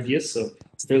 to 5 years, so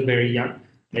still very young.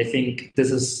 And I think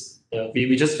this is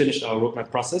we just finished our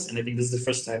roadmap process, and I think this is the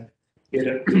first time we had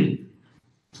a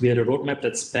we had a roadmap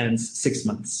that spans 6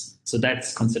 months. So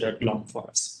that's considered long for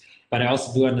us. But I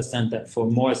also do understand that for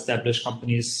more established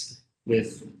companies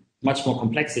with much more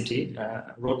complexity,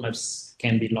 roadmaps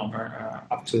can be longer,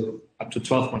 up to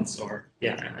 12 months, or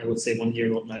yeah, I would say 1 year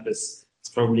roadmap is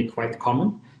probably quite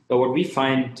common. But what we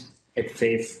find at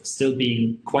Faith, still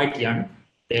being quite young,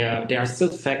 there are still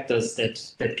factors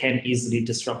that can easily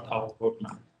disrupt our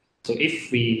roadmap. So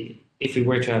if we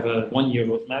were to have a 1 year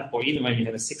roadmap, or even when you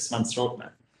have a 6 months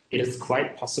roadmap, it is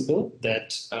quite possible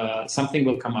that something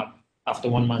will come up after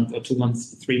 1 month or 2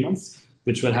 months, 3 months,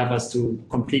 which will have us to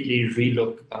completely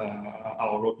relook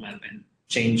our roadmap and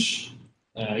change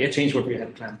what we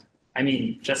had planned. I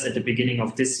mean, just at the beginning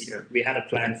of this year, we had a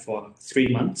plan for 3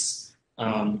 months,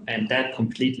 and that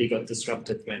completely got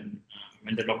disrupted when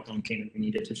the lockdown came and we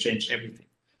needed to change everything.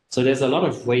 So there's a lot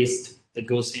of waste that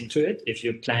goes into it if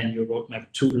you plan your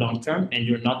roadmap too long term and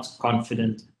you're not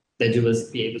confident that you will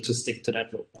be able to stick to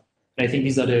that roadmap. And I think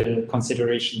these are the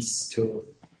considerations to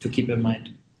keep in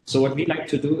mind. So what we like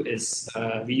to do is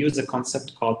we use a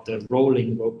concept called the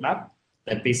rolling roadmap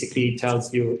that basically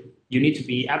tells you need to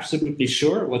be absolutely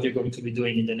sure what you're going to be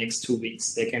doing in the next 2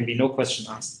 weeks. There can be no question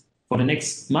asked. For the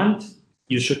next month,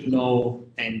 you should know,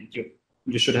 and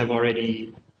you should have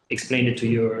already explained it to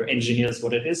your engineers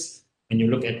what it is. When you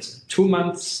look at 2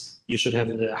 months, you should have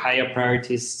the higher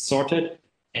priorities sorted,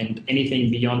 and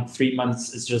anything beyond 3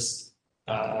 months is just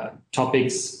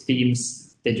topics,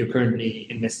 themes that you're currently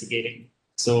investigating.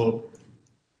 So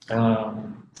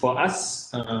for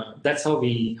us, that's how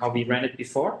we ran it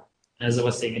before. As I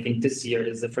was saying, I think this year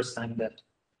is the first time that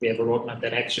we have a roadmap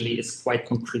that actually is quite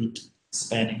concrete,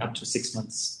 spanning up to 6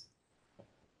 months.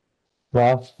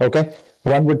 Wow. Okay.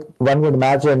 One would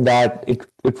imagine that it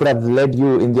would have led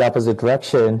you in the opposite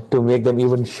direction to make them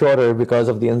even shorter because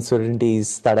of the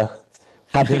uncertainties that are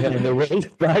happening in the world,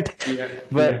 right? Yeah,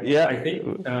 But yeah.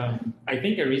 I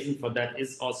think a reason for that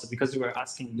is also because you were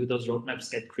asking, do those roadmaps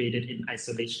get created in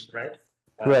isolation, right?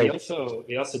 Right.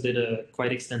 We also did a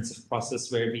quite extensive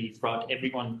process where we brought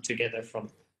everyone together from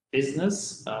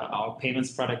business, our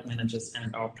payments product managers,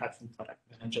 and our platform product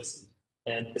managers.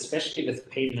 And especially with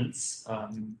payments,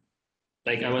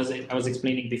 like I was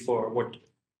explaining before,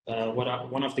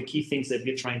 one of the key things that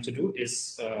we're trying to do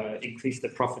is increase the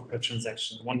profit per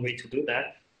transaction. One way to do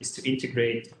that is to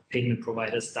integrate payment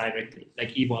providers directly,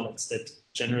 like e-wallets that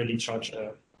generally charge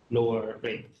a lower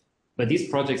rate. But these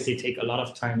projects, they take a lot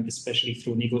of time, especially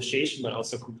through negotiation, but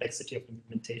also complexity of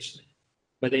implementation.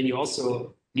 But then you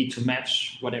also need to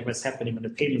match whatever's happening on the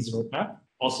payments roadmap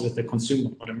also with the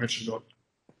consumer or the merchant roadmap.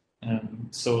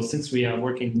 So since we are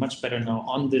working much better now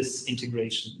on this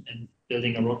integration and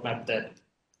building a roadmap that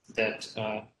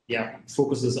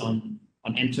focuses on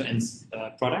end-to-end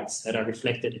products that are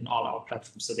reflected in all our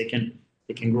platforms, so they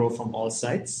can grow from all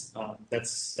sides.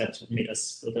 That made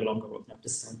us build a longer roadmap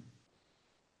this time.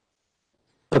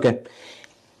 Okay.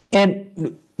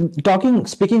 And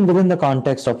speaking within the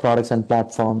context of products and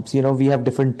platforms, we have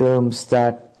different terms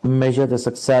that measure the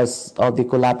success or the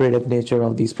collaborative nature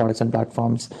of these products and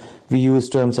platforms. We use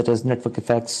terms such as network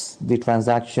effects, the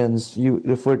transactions. You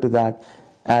refer to that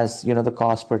as, the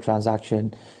cost per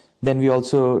transaction. Then we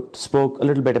also spoke a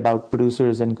little bit about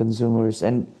producers and consumers.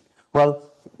 And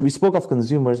well, we spoke of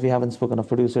consumers. We haven't spoken of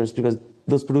producers because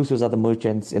those producers are the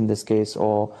merchants in this case,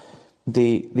 or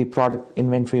the product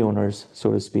inventory owners,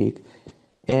 so to speak.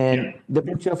 And the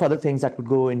picture of other things that would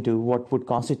go into what would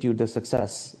constitute the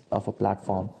success of a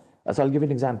platform. So I'll give you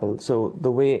an example. So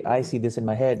the way I see this in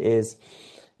my head is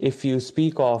if you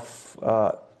speak of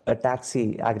a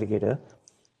taxi aggregator,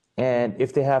 and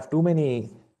if they have too many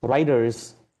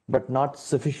riders but not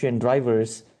sufficient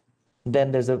drivers,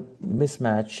 then there's a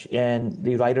mismatch and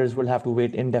the riders will have to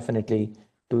wait indefinitely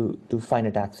to find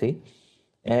a taxi.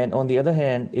 And on the other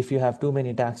hand, if you have too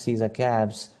many taxis or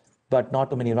cabs, but not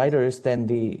too many riders, then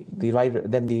the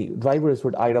drivers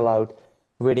would idle out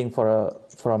waiting for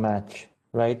a match,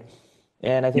 right?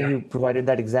 And I think you provided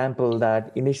that example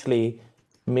that initially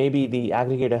maybe the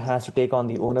aggregator has to take on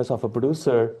the onus of a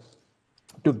producer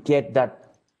to get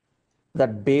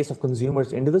that base of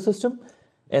consumers into the system,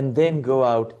 and then go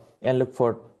out and look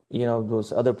for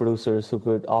those other producers who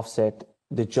could offset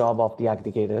the job of the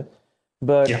aggregator.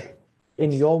 But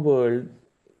in your world,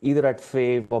 either at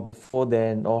Fave or before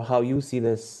then, or how you see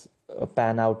this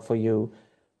pan out for you,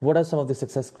 what are some of the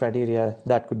success criteria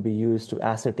that could be used to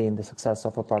ascertain the success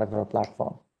of a product or a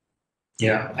platform?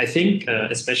 Yeah, I think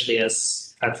especially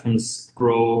as platforms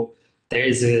grow,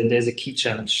 there's a key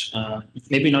challenge.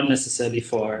 Maybe not necessarily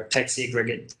for taxi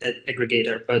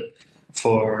aggregator, but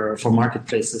for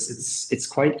marketplaces, it's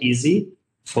quite easy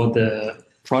for the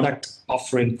product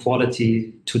offering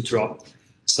quality to drop.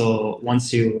 So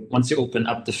once you open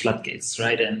up the floodgates,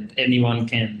 right, and anyone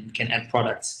can add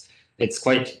products, it's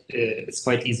quite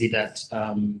easy that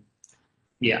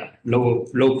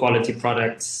low quality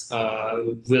products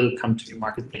will come to your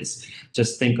marketplace.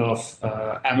 Just think of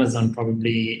Amazon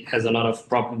probably has a lot of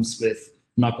problems with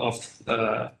knockoff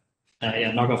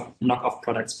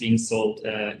products being sold,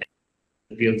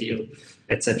 real deal,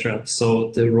 etc.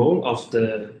 So the role of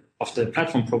the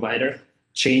platform provider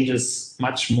changes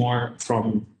much more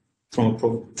from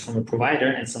a provider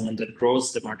and someone that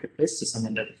grows the marketplace to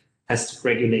someone that has to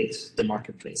regulate the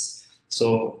marketplace.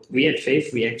 So we at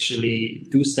Faith, we actually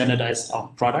do standardize our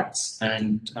products,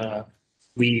 and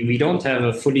we don't have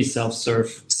a fully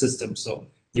self-serve system. So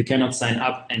you cannot sign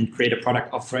up and create a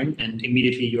product offering and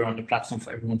immediately you're on the platform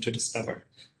for everyone to discover.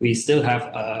 We still have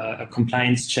a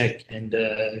compliance check and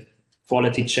a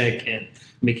quality check and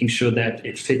making sure that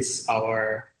it fits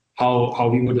how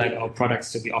we would like our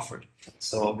products to be offered.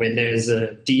 So when there is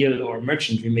a deal or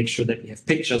merchant, we make sure that we have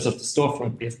pictures of the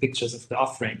storefront, we have pictures of the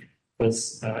offering.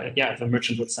 Because if a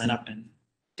merchant would sign up and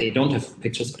they don't have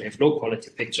pictures or they have low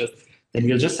quality pictures, then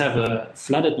we'll just have a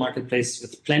flooded marketplace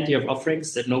with plenty of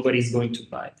offerings that nobody's going to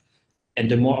buy. And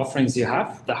the more offerings you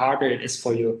have, the harder it is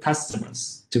for your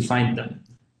customers to find them.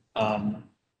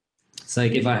 It's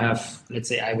like if I have, let's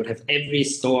say I would have every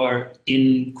store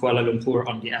in Kuala Lumpur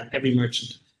on the app, every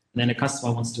merchant, and then a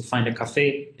customer wants to find a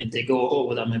cafe and they go, oh,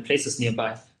 what are my places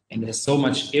nearby? And there's so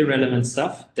much irrelevant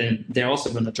stuff, then they're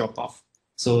also going to drop off.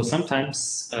 So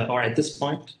sometimes, or at this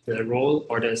point, the role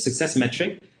or the success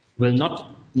metric will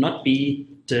not be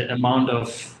the amount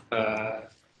of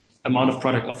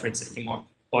product offerings anymore,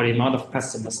 or the amount of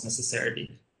customers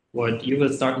necessarily. What you will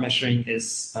start measuring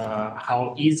is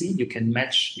how easy you can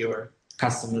match your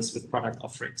customers with product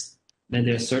offerings. Then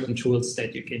there are certain tools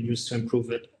that you can use to improve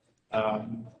it.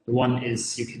 One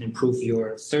is you can improve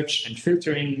your search and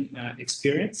filtering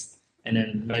experience, and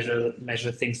then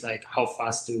measure things like how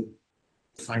fast do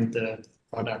find the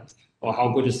product, or how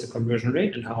good is the conversion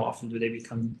rate, and how often do they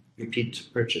become repeat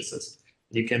purchases.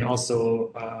 You can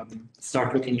also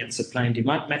start looking at supply and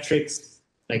demand metrics,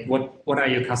 like what are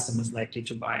your customers likely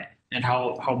to buy, and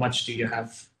how much do you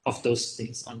have of those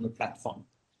things on the platform.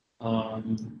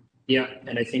 And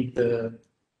I think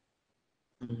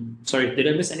sorry, did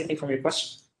I miss anything from your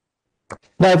question?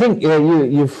 No, I think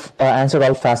you've answered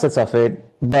all facets of it,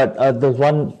 but there's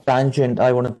one tangent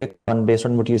I want to pick on based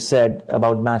on what you said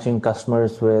about matching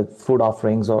customers with food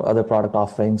offerings or other product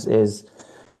offerings is,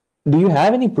 do you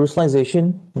have any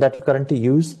personalization that you currently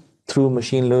use through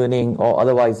machine learning or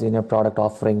otherwise in your product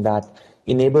offering that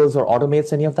enables or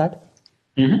automates any of that?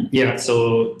 Mm-hmm. Yeah,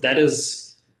 so that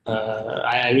is,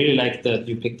 I really like that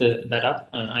you picked that up.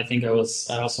 I think I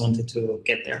also wanted to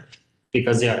get there.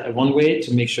 Because one way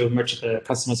to make sure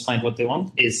customers find what they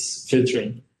want is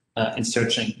filtering and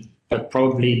searching. But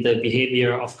probably the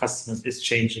behavior of customers is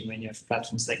changing when you have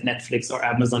platforms like Netflix or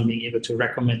Amazon being able to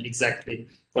recommend exactly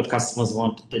what customers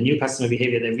want. The new customer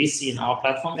behavior that we see in our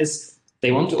platform is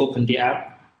they want to open the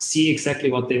app, see exactly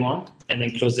what they want, and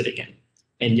then close it again.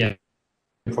 And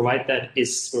provide that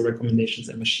is through recommendations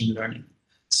and machine learning.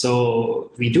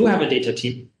 So we do have a data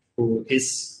team who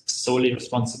is solely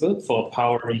responsible for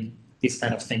powering these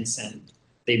kind of things. And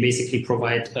they basically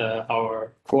provide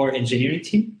our core engineering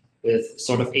team with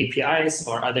sort of APIs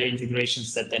or other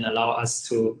integrations that then allow us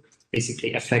to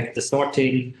basically affect the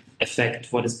sorting,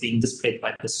 affect what is being displayed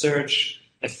by the search,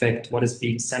 affect what is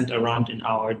being sent around in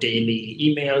our daily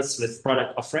emails with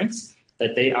product offerings,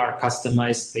 that they are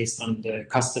customized based on the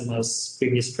customer's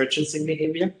previous purchasing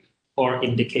behavior. Or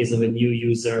in the case of a new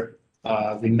user,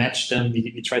 we match them,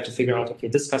 we try to figure out, okay,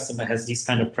 this customer has these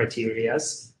kind of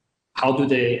criterias.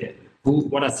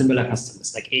 What are similar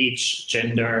customers, like age,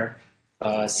 gender,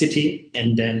 city,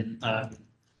 and then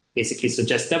basically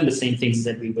suggest them the same things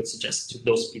that we would suggest to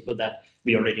those people that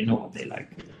we already know what they like.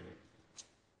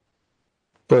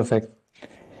 Perfect.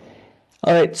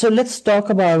 All right, so let's talk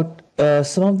about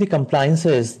some of the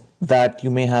compliances that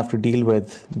you may have to deal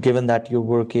with, given that you're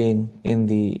working in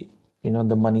the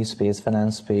money space,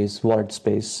 finance space, wallet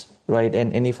space, right?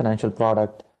 And any financial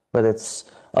product, whether it's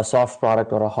a soft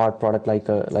product or a hard product like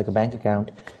a bank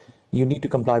account, you need to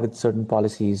comply with certain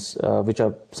policies, which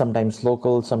are sometimes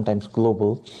local, sometimes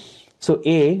global. So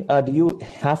A, do you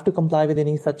have to comply with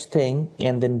any such thing?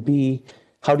 And then B,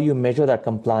 how do you measure that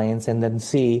compliance? And then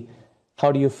C,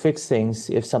 how do you fix things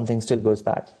if something still goes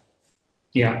bad?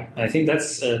 Yeah, I think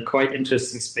that's a quite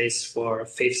interesting space for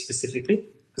Faith specifically,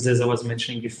 because as I was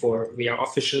mentioning before, we are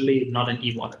officially not an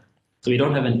e-wallet. So we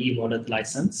don't have an e-wallet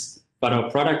license, but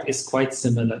our product is quite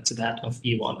similar to that of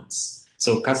e-wallets.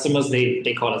 So customers,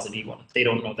 they call us an e-wallet. They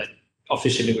don't know that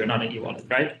officially we're not an e-wallet,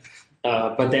 right?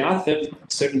 But there are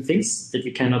certain things that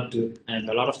we cannot do. And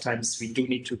a lot of times we do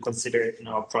need to consider it in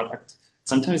our product.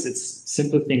 Sometimes it's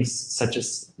simple things such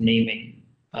as naming.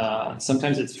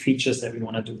 Sometimes it's features that we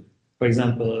want to do. For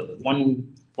example,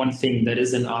 one thing that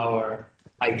is in our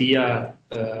idea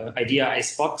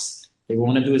icebox that we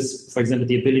want to do is, for example,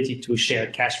 the ability to share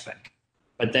cashback.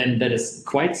 But then that is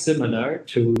quite similar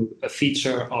to a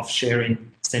feature of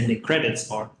sharing, sending credits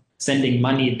or sending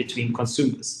money between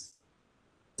consumers.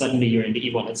 Suddenly you're in the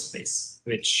e-wallet space,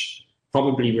 which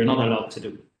probably we're not allowed to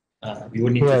do. We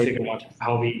would need to Right. figure out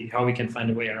how we can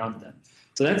find a way around that.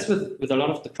 So that's with a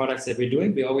lot of the products that we're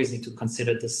doing, we always need to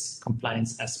consider this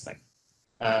compliance aspect.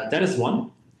 That is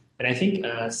one. And I think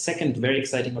a second very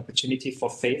exciting opportunity for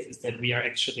Faith is that we are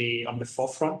actually on the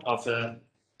forefront of an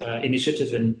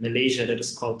initiative in Malaysia that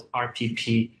is called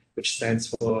RPP, which stands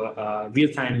for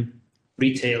Real-Time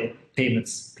Retail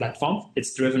Payments Platform.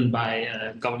 It's driven by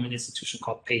a government institution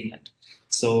called Paynet.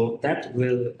 So that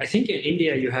will, I think in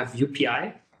India you have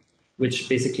UPI, which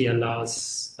basically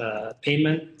allows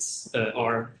payments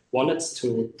or wallets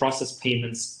to process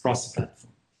payments across the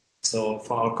platform. So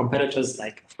for our competitors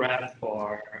like Grab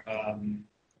or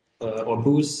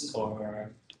Boost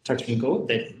or Touch and Go,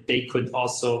 that they could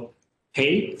also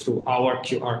pay through our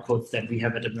QR codes that we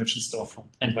have at the merchant storefront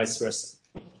and vice versa.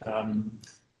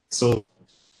 So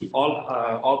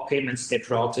all payments get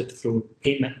routed through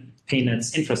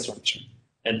payments infrastructure,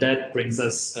 and that brings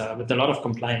us with a lot of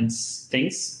compliance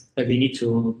things that we need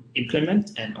to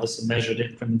implement and also measure the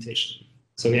implementation.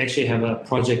 So we actually have a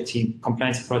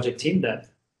compliance project team that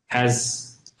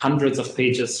has hundreds of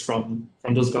pages from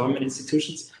those government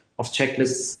institutions of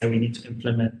checklists that we need to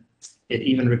implement. It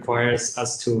even requires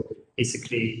us to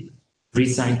basically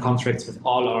re-sign contracts with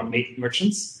all our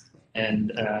merchants.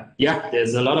 And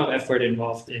there's a lot of effort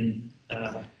involved in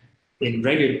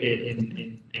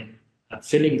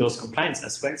filling those compliance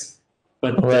aspects.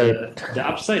 But Right. the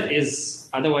upside is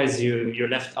otherwise you're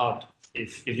left out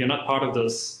if you're not part of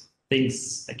those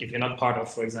things. Like if you're not part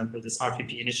of, for example, this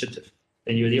RPP initiative,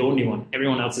 then you're the only one.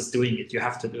 Everyone else is doing it. You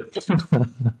have to do it.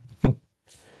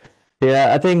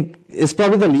 Yeah, I think it's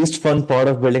probably the least fun part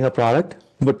of building a product,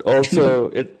 but also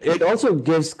it also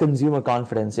gives consumer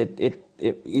confidence. It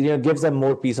gives them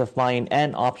more peace of mind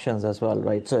and options as well,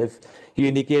 right? So if you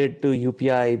indicated to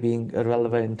UPI being a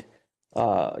relevant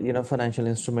financial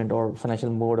instrument or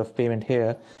financial mode of payment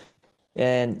here,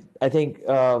 and I think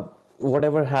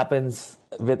whatever happens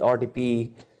with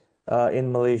RTP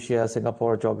in Malaysia,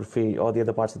 Singapore geography, or the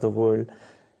other parts of the world,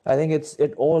 I think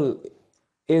it all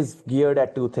is geared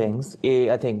at two things.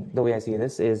 I think the way I see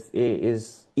this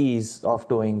is ease of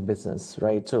doing business,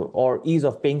 right? So, or ease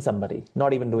of paying somebody,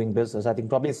 not even doing business. I think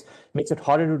probably makes it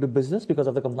harder to do business because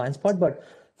of the compliance part. But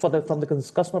from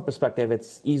the customer perspective,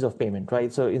 it's ease of payment,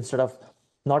 right? So instead of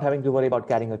not having to worry about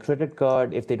carrying a credit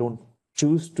card if they don't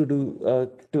choose to do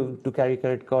to carry a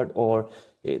credit card, or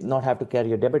not have to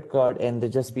carry a debit card, and they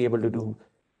just be able to do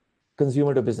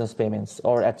consumer to business payments,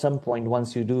 or at some point,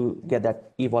 once you do get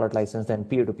that e-wallet license, then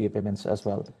peer-to-peer payments as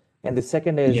well. And the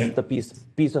second is Yeah. the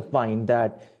peace of mind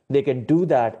that they can do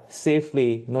that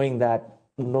safely, knowing that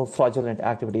no fraudulent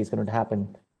activity is going to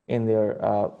happen in their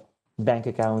bank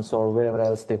accounts or wherever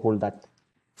else they hold that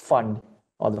fund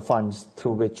or the funds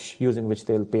using which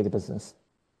they'll pay the business.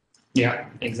 Yeah,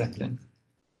 exactly.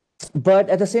 But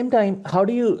at the same time, how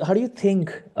do you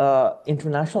think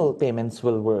international payments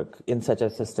will work in such a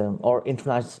system, or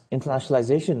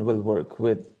internationalization will work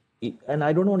with? And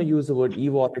I don't want to use the word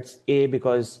e-wallets,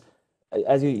 because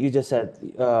as you just said,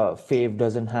 Fave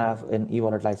doesn't have an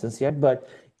e-wallet license yet. But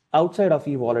outside of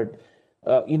e-wallet,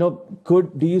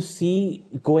 do you see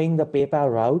going the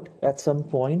PayPal route at some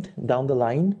point down the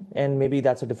line? And maybe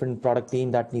that's a different product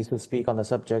team that needs to speak on the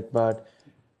subject, but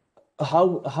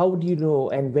how would you know,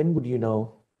 and when would you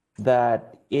know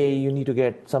that you need to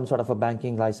get some sort of a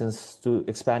banking license to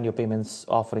expand your payments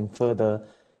offering further,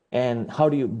 and how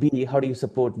do you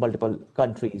support multiple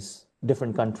countries,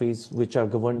 different countries which are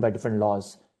governed by different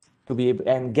laws, to be able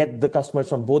and get the customers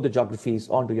from both the geographies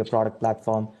onto your product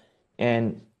platform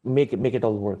and make it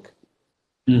all work?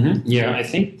 Yeah, I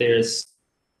think there's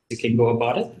you can go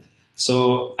about it.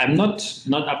 So I'm not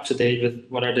up to date with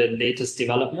what are the latest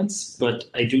developments, but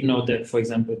I do know that, for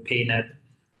example, PayNet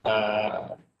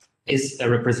uh, is a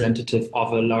representative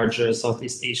of a larger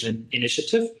Southeast Asian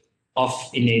initiative of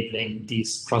enabling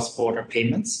these cross-border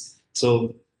payments.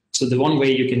 So So the one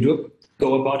way you can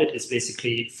go about it is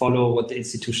basically follow what the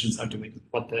institutions are doing,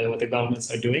 what the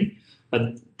governments are doing,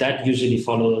 but that usually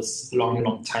follows long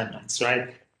timelines,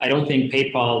 right? I don't think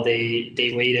PayPal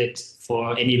they waited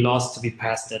for any laws to be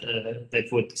passed that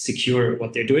would secure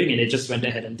what they're doing, and they just went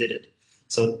ahead and did it.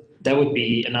 So that would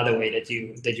be another way that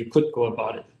you could go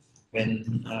about it.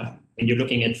 When you're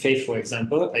looking at Faith, for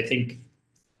example, I think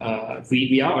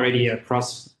we are already a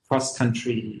cross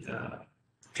country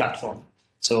platform.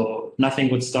 So nothing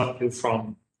would stop you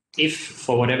from, if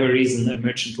for whatever reason a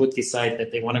merchant would decide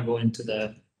that they want to go into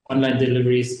the online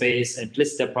delivery space and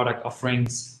list their product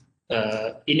offerings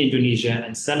in Indonesia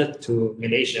and sell it to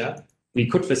Malaysia, we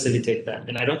could facilitate that.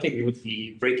 And I don't think we would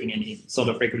be breaking any sort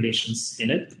of regulations in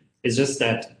it. It's just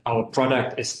that our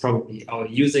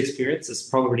user experience is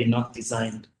probably not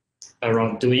designed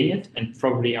around doing it, and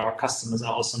probably our customers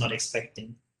are also not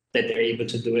expecting that they're able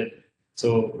to do it.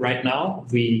 So right now,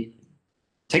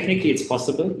 technically it's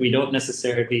possible. We don't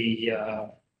necessarily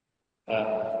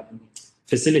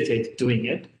facilitate doing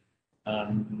it,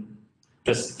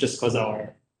 just because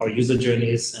our user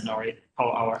journeys and how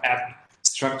our app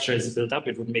structure is built up,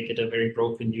 it would make it a very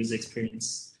broken user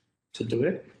experience to do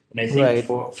it. And I think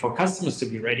for customers to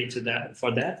be ready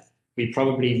for that, we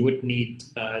probably would need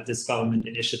this government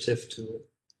initiative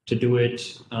to do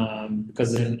it,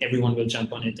 because then everyone will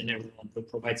jump on it and everyone will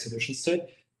provide solutions to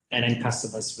it, and then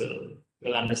customers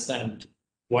will understand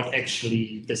what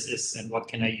actually this is and what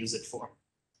can I use it for.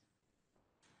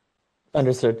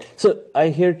 Understood. So I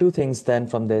hear two things then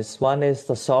from this. One is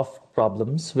the soft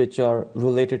problems, which are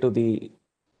related to the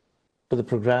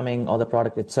programming or the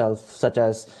product itself, such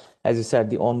as you said,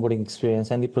 the onboarding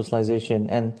experience and the personalization,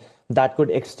 and that could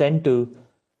extend to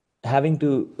having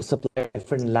to supply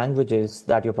different languages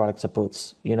that your product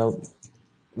supports. You know,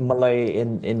 Malay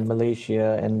in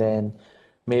Malaysia, and then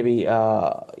maybe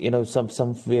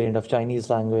some variant of Chinese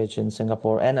language in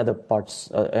Singapore and other parts,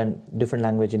 and different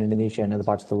language in Indonesia and other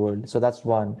parts of the world. So that's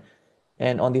one.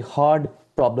 And on the hard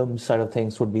problem side of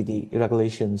things would be the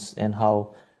regulations and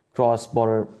how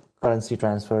cross-border currency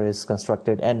transfer is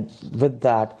constructed. And with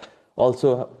that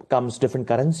also comes different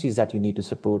currencies that you need to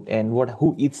support, and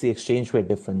who eats the exchange rate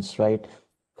difference, right?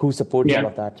 Who supports all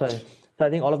of that? So I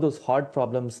think all of those hard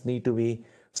problems need to be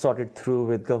sorted through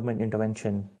with government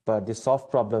intervention. But the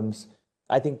soft problems,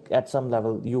 I think at some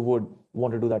level you would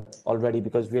want to do that already,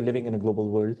 because we're living in a global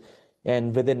world,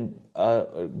 and within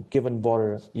a given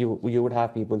border, you would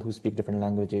have people who speak different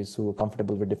languages, who are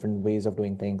comfortable with different ways of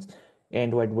doing things.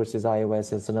 Android versus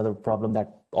iOS is another problem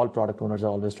that all product owners are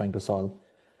always trying to solve.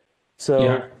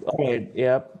 So, okay,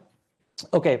 yeah.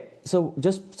 Okay, so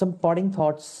just some parting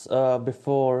thoughts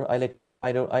before I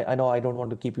know I don't want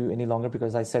to keep you any longer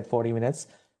because I said 40 minutes.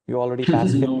 You're already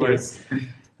past 50. No worries.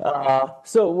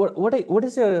 So what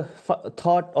is your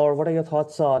thought, or what are your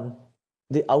thoughts on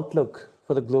the outlook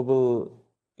for the global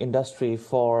industry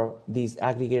for these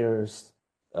aggregators,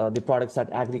 the products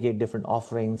that aggregate different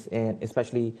offerings, and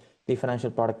especially the financial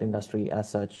product industry as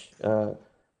such?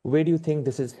 Where do you think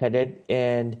this is headed?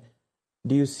 And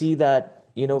do you see that,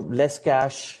 less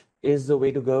cash is the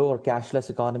way to go, or cashless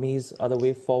economies are the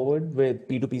way forward with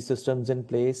P2P systems in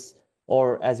place?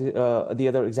 Or as the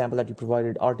other example that you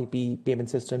provided, RTP payment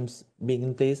systems being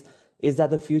in place, is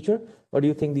that the future? Or do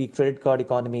you think the credit card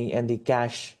economy and the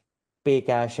pay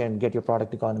cash and get your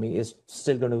product economy is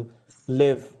still going to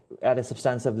live at a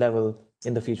substantive level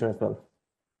in the future as well?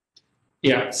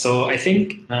 Yeah, so I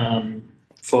think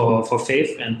for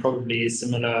Faith and probably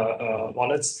similar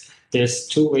wallets, there's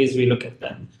two ways we look at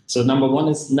them. So number one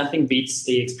is nothing beats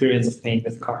the experience of paying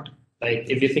with card. Like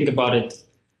if you think about it,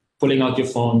 pulling out your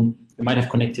phone, you might have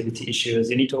connectivity issues.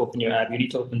 You need to open your app. You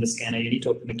need to open the scanner. You need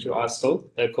to open the QR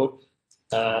code.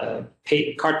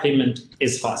 Card payment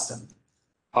is faster.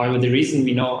 However, the reason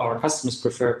we know our customers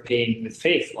prefer paying with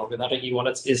Faith or with other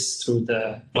e-wallets is through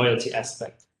the loyalty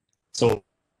aspect. So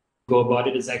go about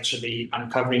it is actually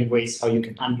uncovering ways how you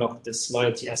can unlock this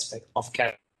loyalty aspect of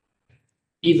cash,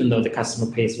 even though the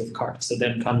customer pays with card. So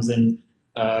then comes in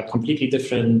a completely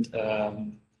different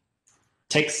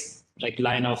text, like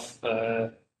line of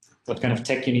what kind of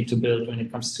tech you need to build when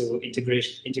it comes to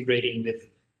integrating with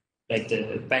like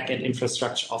the backend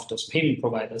infrastructure of those payment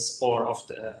providers or of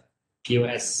the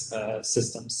POS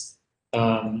systems.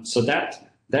 So that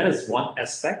is one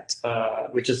aspect,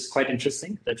 which is quite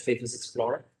interesting that Faith is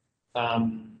exploring.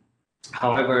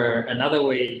 However, another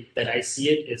way that I see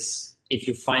it is if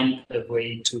you find a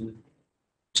way to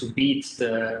beat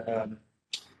the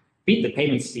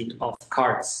payment speed of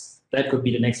cards, that could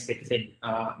be the next big thing.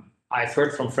 I've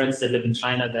heard from friends that live in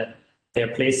China that there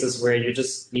are places where you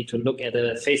just need to look at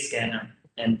a face scanner,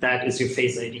 and that is your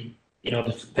Face ID. in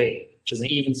order to pay, which is an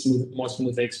even more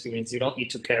smoother experience. You don't need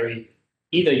to carry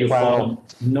either your Wow. phone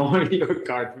nor your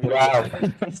card. Wow.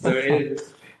 So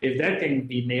if that can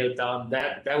be nailed down,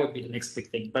 that would be the next big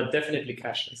thing. But definitely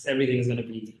cashless. Everything is going to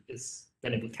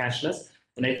be cashless.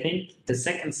 And I think the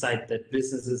second side that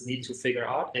businesses need to figure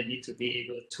out and need to be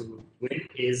able to win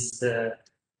is the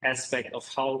aspect of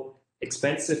how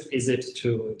expensive is it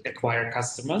to acquire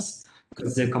customers,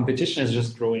 because the competition is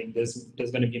just growing. There's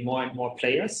going to be more and more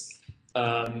players,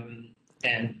 and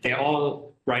they're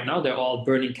all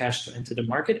burning cash to enter the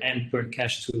market and burn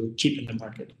cash to keep in the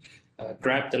market.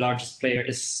 Grab, the largest player,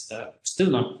 is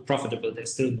still not profitable. They're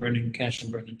still burning cash,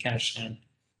 and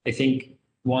I think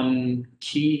one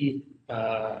key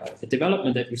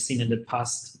development that we've seen in the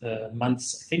past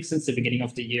months, I think since the beginning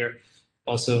of the year,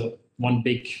 also one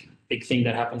big thing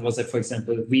that happened was that, for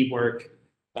example, WeWork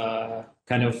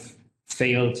kind of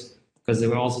failed because they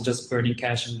were also just burning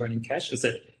cash, is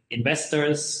that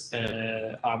investors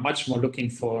are much more looking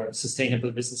for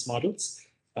sustainable business models.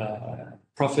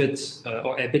 Profit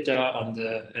or EBITDA on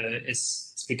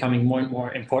is becoming more and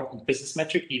more important business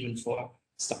metric, even for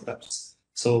startups.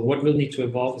 So what will need to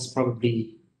evolve is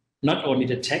probably not only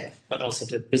the tech, but also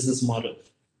the business model.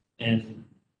 And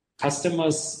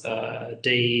customers,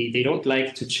 they don't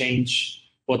like to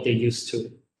change what they're used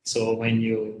to. So when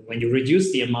you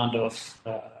reduce the amount of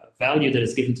value that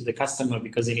is given to the customer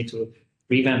because you need to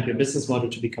revamp your business model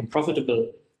to become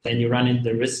profitable, then you run into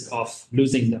the risk of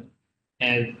losing them.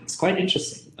 And it's quite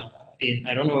interesting.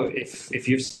 I don't know if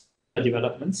you've seen the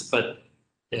developments, but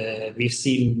we've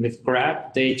seen with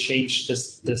Grab, they changed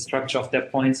the structure of their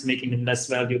points, making them less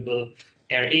valuable.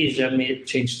 AirAsia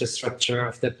changed the structure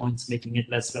of their points, making it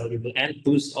less valuable. And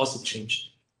Boost also changed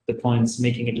the points,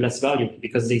 making it less valuable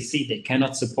because they see they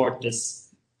cannot support this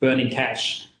burning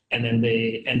cash. And then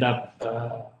they end up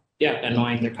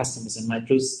annoying their customers and might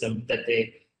lose them that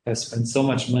they have spent so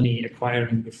much money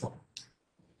acquiring before.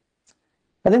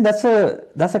 I think that's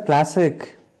a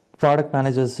classic product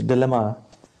manager's dilemma,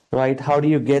 right? How do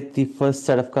you get the first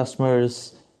set of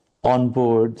customers on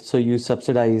board so you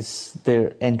subsidize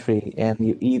their entry and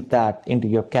you eat that into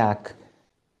your CAC?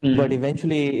 But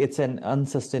eventually it's an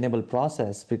unsustainable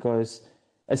process because,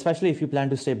 especially if you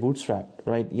plan to stay bootstrapped,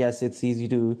 right? Yes, it's easy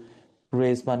to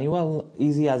raise money. Well,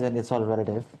 easy as in it's all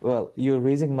relative. Well, you're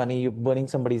raising money, you're burning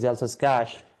somebody else's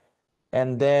cash,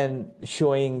 and then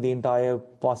showing the entire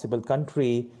possible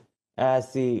country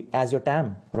as your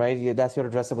TAM, right? That's your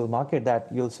addressable market. That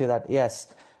you'll say that yes,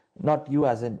 not you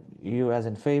as in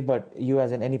Faye, but you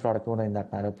as in any product owner in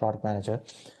that matter, product manager.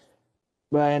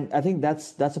 And I think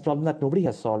that's a problem that nobody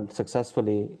has solved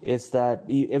successfully. Is that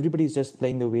everybody's just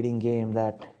playing the waiting game.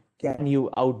 That can you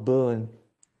outburn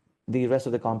the rest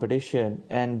of the competition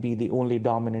and be the only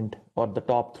dominant or the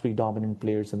top 3 dominant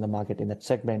players in the market in that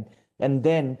segment, and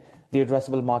then the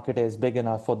addressable market is big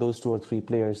enough for those 2 or 3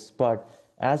 players. But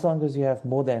as long as you have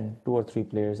more than 2 or 3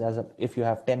 players, if you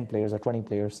have 10 players or 20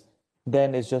 players,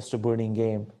 then it's just a burning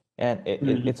game, and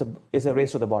it's a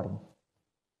race to the bottom.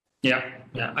 Yeah.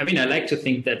 I mean, I like to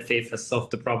think that Faith has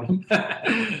solved the problem.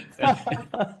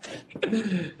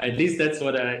 At least that's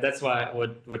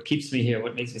what keeps me here.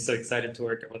 What makes me so excited to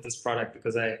work on this product,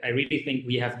 because I really think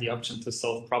we have the option to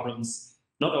solve problems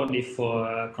not only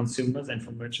for consumers and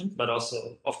for merchants, but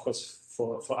also, of course,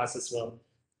 for us as well.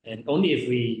 And only if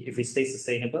we stay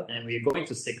sustainable and we're going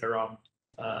to stick around,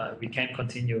 we can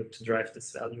continue to drive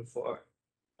this value for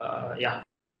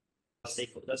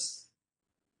stakeholders.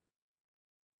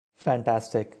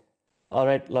 Fantastic. All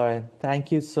right, Laurin,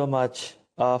 thank you so much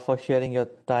for sharing your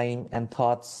time and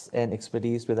thoughts and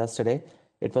expertise with us today.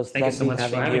 It was Thank you so much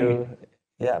for having me.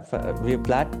 Yeah, we're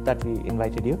glad that we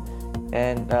invited you,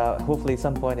 and hopefully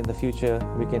some point in the future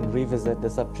we can revisit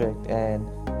the subject and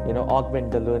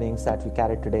augment the learnings that we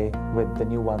carried today with the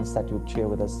new ones that you'd share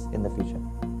with us in the future.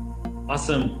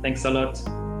 Awesome. Thanks a lot.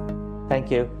 Thank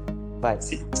you. Bye.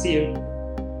 See you.